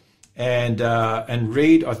 14 and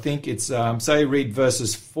read, I think it's, read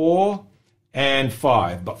verses 4 and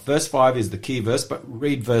 5. But verse 5 is the key verse, but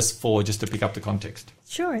read verse 4 just to pick up the context.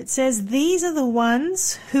 Sure. It says, These are the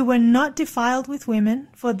ones who were not defiled with women,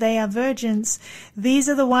 for they are virgins. These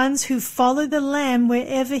are the ones who follow the Lamb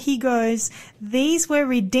wherever he goes. These were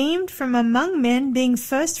redeemed from among men, being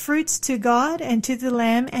first fruits to God and to the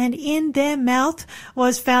Lamb, and in their mouth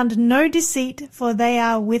was found no deceit, for they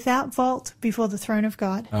are without fault before the throne of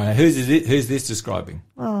God. Who's this describing?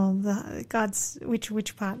 Oh, God's,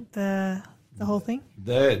 which part? The whole thing?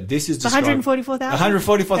 This is the describing 144,000?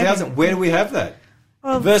 144,000. Okay. Where do we have that?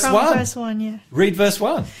 Well, verse from 1. Verse 1, yeah. Read verse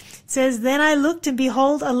 1. It says, Then I looked, and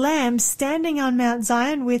behold, a lamb standing on Mount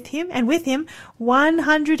Zion with him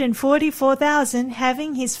 144,000,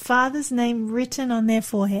 having his father's name written on their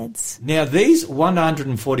foreheads. Now, these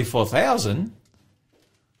 144,000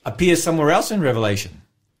 appear somewhere else in Revelation.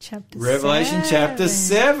 Revelation chapter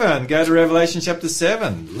 7. Go to Revelation chapter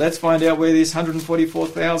 7. Let's find out where this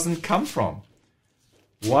 144,000 come from.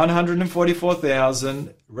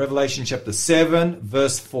 144,000, Revelation chapter 7,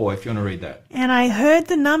 verse 4, if you want to read that. And I heard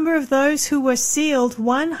the number of those who were sealed,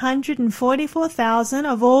 144,000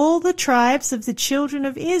 of all the tribes of the children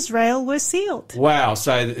of Israel were sealed. Wow,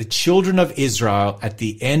 so the children of Israel at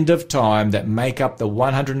the end of time that make up the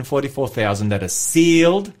 144,000 that are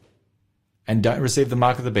sealed and don't receive the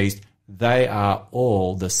mark of the beast, they are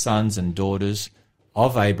all the sons and daughters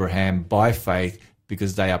of Abraham by faith,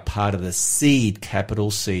 because they are part of the seed,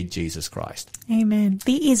 capital C, Jesus Christ. Amen.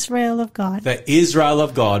 The Israel of God. The Israel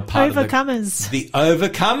of God. Part Overcomers. Of the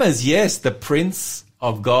overcomers, yes. The prince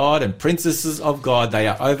of God and princesses of God, they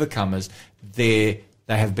are overcomers. They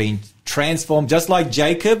have been transformed, just like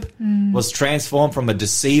Jacob was transformed from a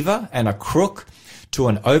deceiver and a crook to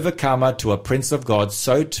an overcomer, to a prince of God,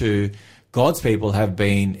 so too God's people have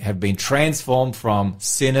been transformed from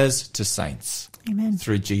sinners to saints. Amen.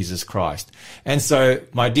 Through Jesus Christ. And so,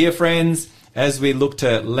 my dear friends, as we look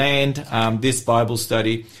to land this Bible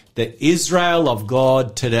study, the Israel of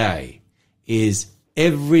God today is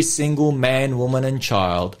every single man, woman and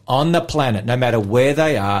child on the planet, no matter where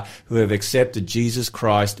they are, who have accepted Jesus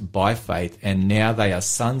Christ by faith, and now they are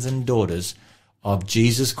sons and daughters of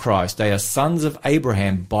Jesus Christ. They are sons of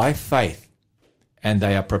Abraham by faith, and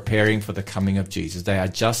they are preparing for the coming of Jesus. They are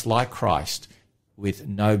just like Christ, with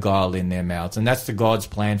no guile in their mouths. And that's the God's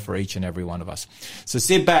plan for each and every one of us. So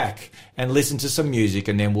sit back and listen to some music,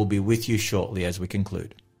 and then we'll be with you shortly as we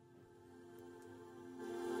conclude.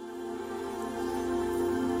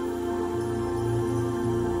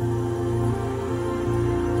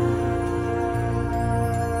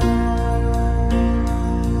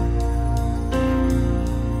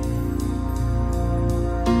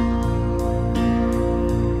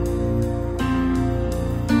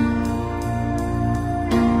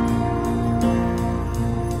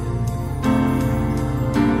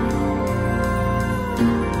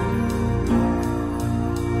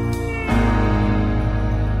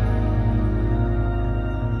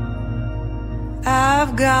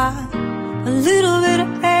 I've got a little bit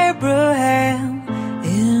of Abraham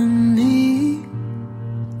in me,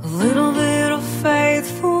 a little bit of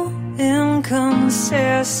faithful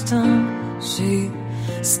inconsistency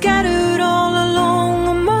scattered all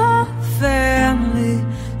along my family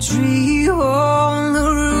tree. Oh, and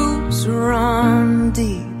the roots run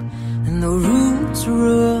deep, and the roots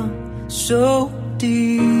run so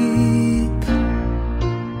deep.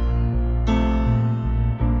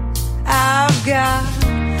 I've got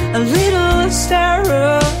a little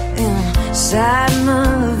Sarah inside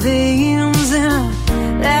my veins, and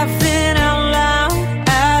I'm laughing out loud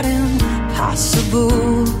at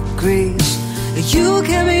impossible grace. You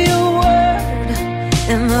gave me a word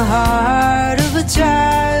in the heart of a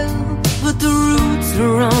child, but the roots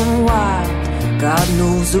run wild. God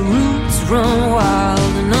knows the roots run wild,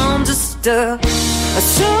 and I'm just a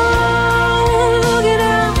soul looking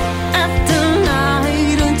out at the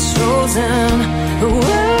night and chosen. A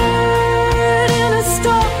word in a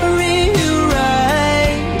story you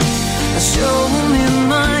write. Show me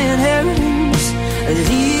my inheritance,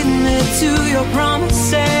 lead me to your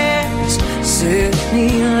promises, set me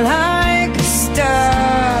like a star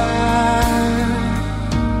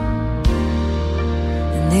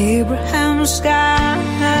in Abraham's sky.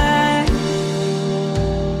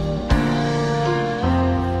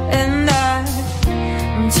 And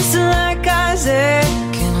I'm just like Isaac,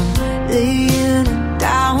 and I'm laying it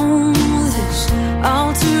down. This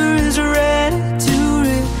altar is ready to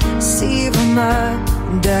receive my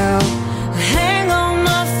doubt. Hang on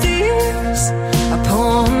my fears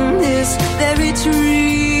upon this very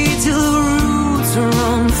tree till the roots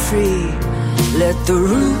run free. Let the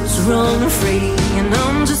roots run free, and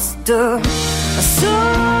I'm just a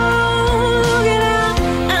soul looking out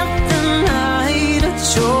at the night, a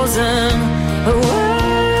chosen, a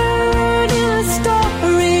word in a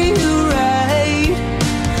story you write.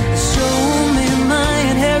 Show me my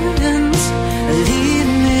inheritance, lead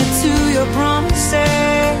me to your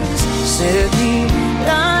promises, set me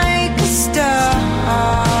like a star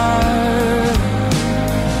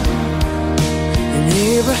in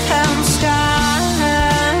Abraham's sky.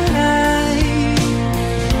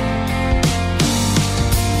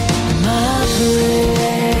 My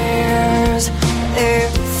prayers, they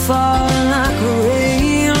fall like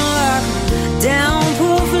rain, like a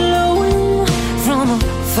downpour flowing from a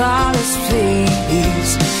father's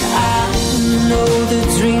face. I know the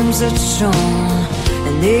dreams that shone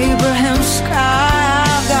in Abraham's sky.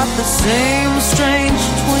 I've got the same strange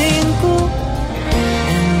twinkle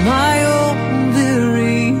in my own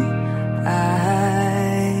very eye.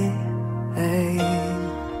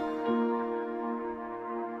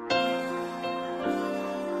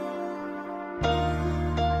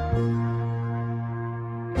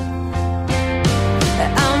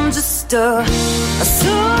 just a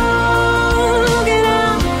soul looking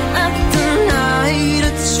out at the night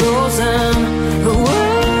it's chosen. A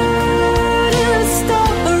word in a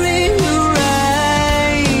story you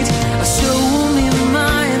write. Show me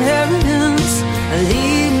my inheritance,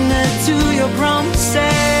 lead me to your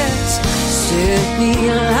promises. Set me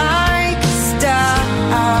like a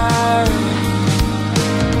star.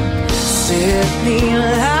 Set me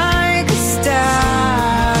like a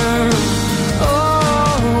star.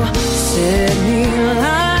 Oh, set me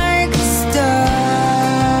like a star.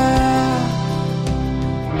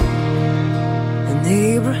 In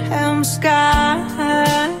Abraham's sky,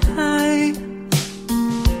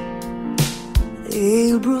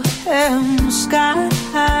 Abraham's sky,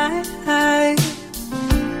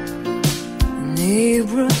 in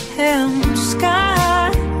Abraham's sky.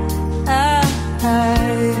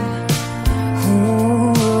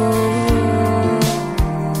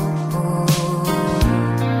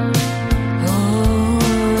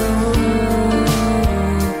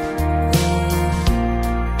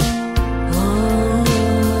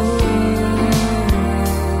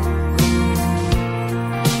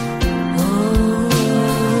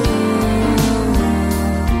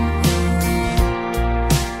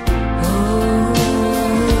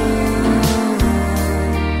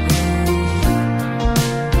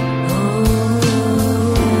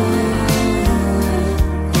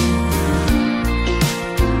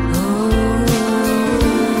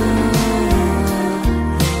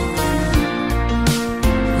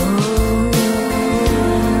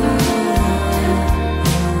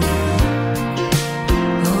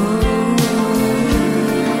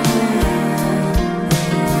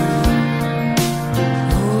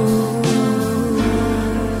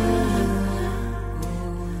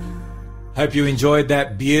 Hope you enjoyed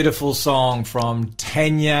that beautiful song from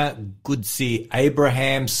Tanya Goodsie,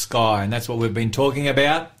 Abraham's Sky. And that's what we've been talking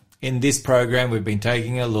about in this program. We've been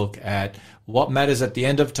taking a look at what matters at the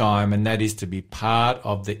end of time, and that is to be part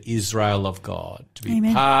of the Israel of God, to be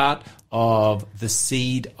Amen. part of the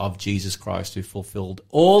seed of Jesus Christ, who fulfilled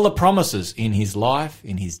all the promises in his life,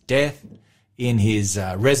 in his death, in his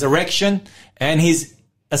resurrection, and his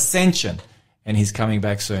ascension, and he's coming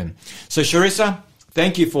back soon. So, Charissa,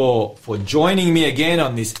 thank you for joining me again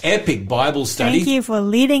on this epic Bible study. Thank you for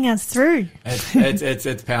leading us through.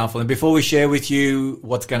 It's powerful. And before we share with you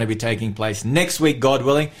what's going to be taking place next week, God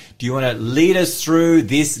willing, do you want to lead us through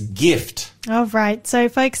this gift? All right. So,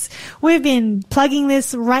 folks, we've been plugging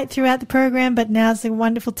this right throughout the program, but now's the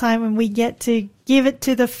wonderful time when we get to give it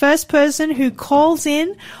to the first person who calls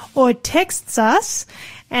in or texts us.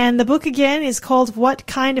 And the book again is called What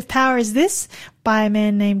Kind of Power Is This? By a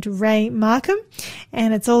man named Ray Markham.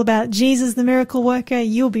 And it's all about Jesus, the miracle worker.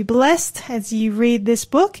 You'll be blessed as you read this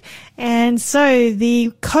book. And so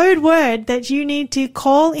the code word that you need to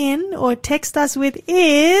call in or text us with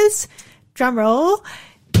is, drumroll,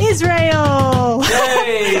 Israel.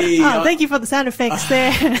 Yay! Oh, thank you for the sound effects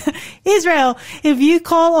there. Israel. If you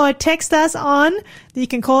call or text us on, you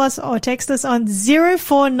can call us or text us on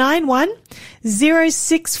 0491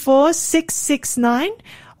 064 669,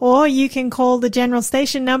 or you can call the general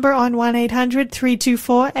station number on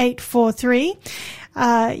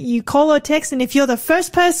 1-800-324-843. You call or text, and if you're the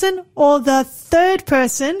first person or the third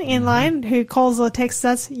person in line who calls or texts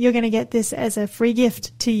us, you're going to get this as a free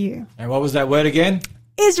gift to you. And what was that word again?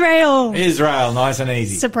 Israel. Israel, nice and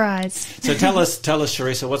easy. Surprise. So tell us,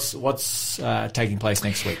 Charissa, what's taking place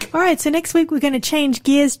next week? All right, so next week we're going to change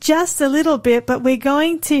gears just a little bit, but we're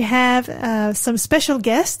going to have some special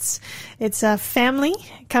guests. It's a family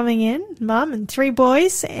coming in, mum and 3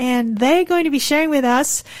 boys, and they're going to be sharing with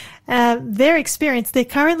us their experience. They're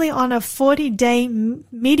currently on a 40-day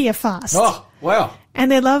media fast. Oh, wow. And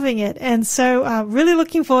they're loving it. And so really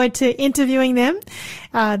looking forward to interviewing them.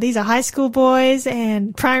 These are high school boys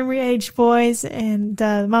and primary age boys, and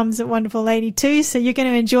mum's a wonderful lady too. So you're going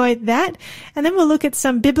to enjoy that. And then we'll look at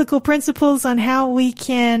some biblical principles on how we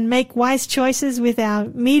can make wise choices with our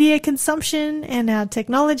media consumption and our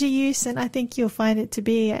technology use. And I think you'll find it to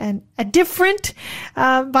be a different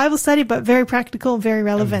Bible study, but very practical, very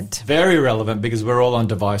relevant. Very relevant, because we're all on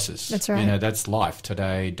devices. That's right. You know, that's life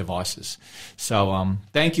today, devices. So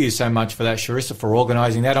thank you so much for that, Charissa, for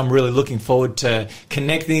organising that. I'm really looking forward to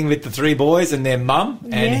connecting with the 3 boys and their mum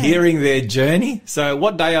and hearing their journey. So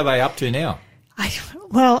what day are they up to now? I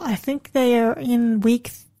think they are in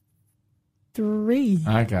week 3.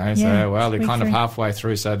 Okay, so they're kind of halfway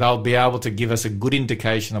through, so they'll be able to give us a good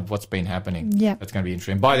indication of what's been happening. Yeah. That's going to be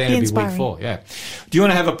interesting. By then it'll be week 4, yeah. Do you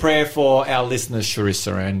want to have a prayer for our listeners,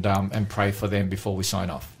 Charissa, and pray for them before we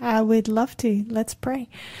sign off? I would love to. Let's pray.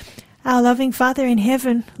 Our loving Father in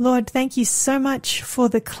heaven, Lord, thank you so much for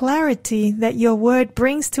the clarity that your word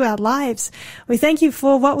brings to our lives. We thank you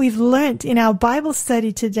for what we've learnt in our Bible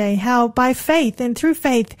study today, how by faith and through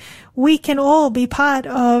faith we can all be part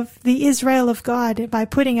of the Israel of God by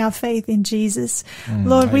putting our faith in Jesus.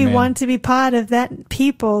 Lord, amen. we want to be part of that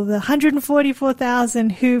people, the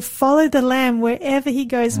 144,000 who follow the Lamb wherever he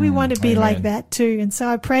goes. We want to be amen. like that too. And so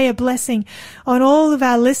I pray a blessing on all of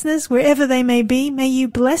our listeners, wherever they may be. May you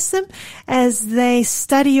bless them as they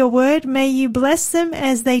study your word. May you bless them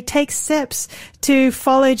as they take steps to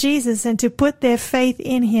follow Jesus and to put their faith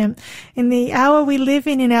in him. In the hour we live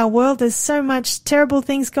in our world, there's so much terrible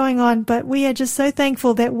things going on, but we are just so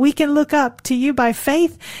thankful that we can look up to you by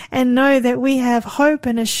faith and know that we have hope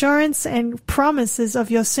and assurance and promises of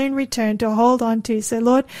your soon return to hold on to. So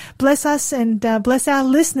Lord, bless us and bless our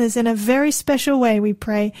listeners in a very special way, we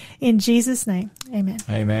pray in Jesus' name. Amen.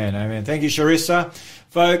 Amen. Amen. Thank you, Sharissa.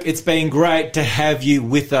 Folk, it's been great to have you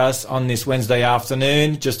with us on this Wednesday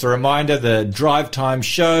afternoon. Just a reminder, the Drive Time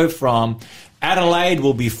show from Adelaide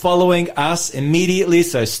will be following us immediately,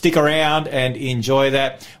 so stick around and enjoy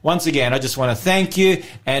that. Once again, I just want to thank you,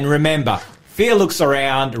 and remember, fear looks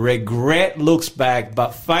around, regret looks back,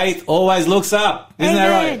 but faith always looks up. Isn't that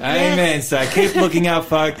right? Yes. Amen. So keep looking up,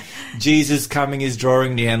 folk. Jesus coming is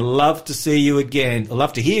drawing near, and love to see you again.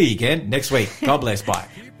 Love to hear you again next week. God bless. Bye.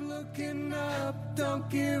 Looking up, don't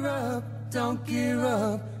give up, don't give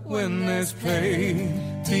up when there's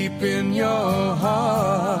pain deep in your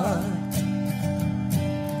heart.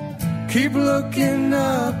 Keep looking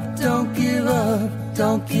up, don't give up,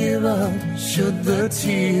 don't give up should the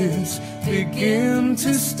tears begin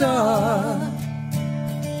to start.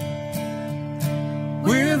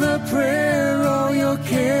 With a prayer all your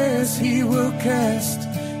cares he will cast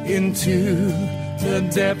into the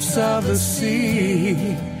depths of the sea.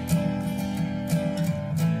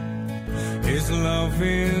 His love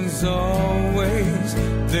is all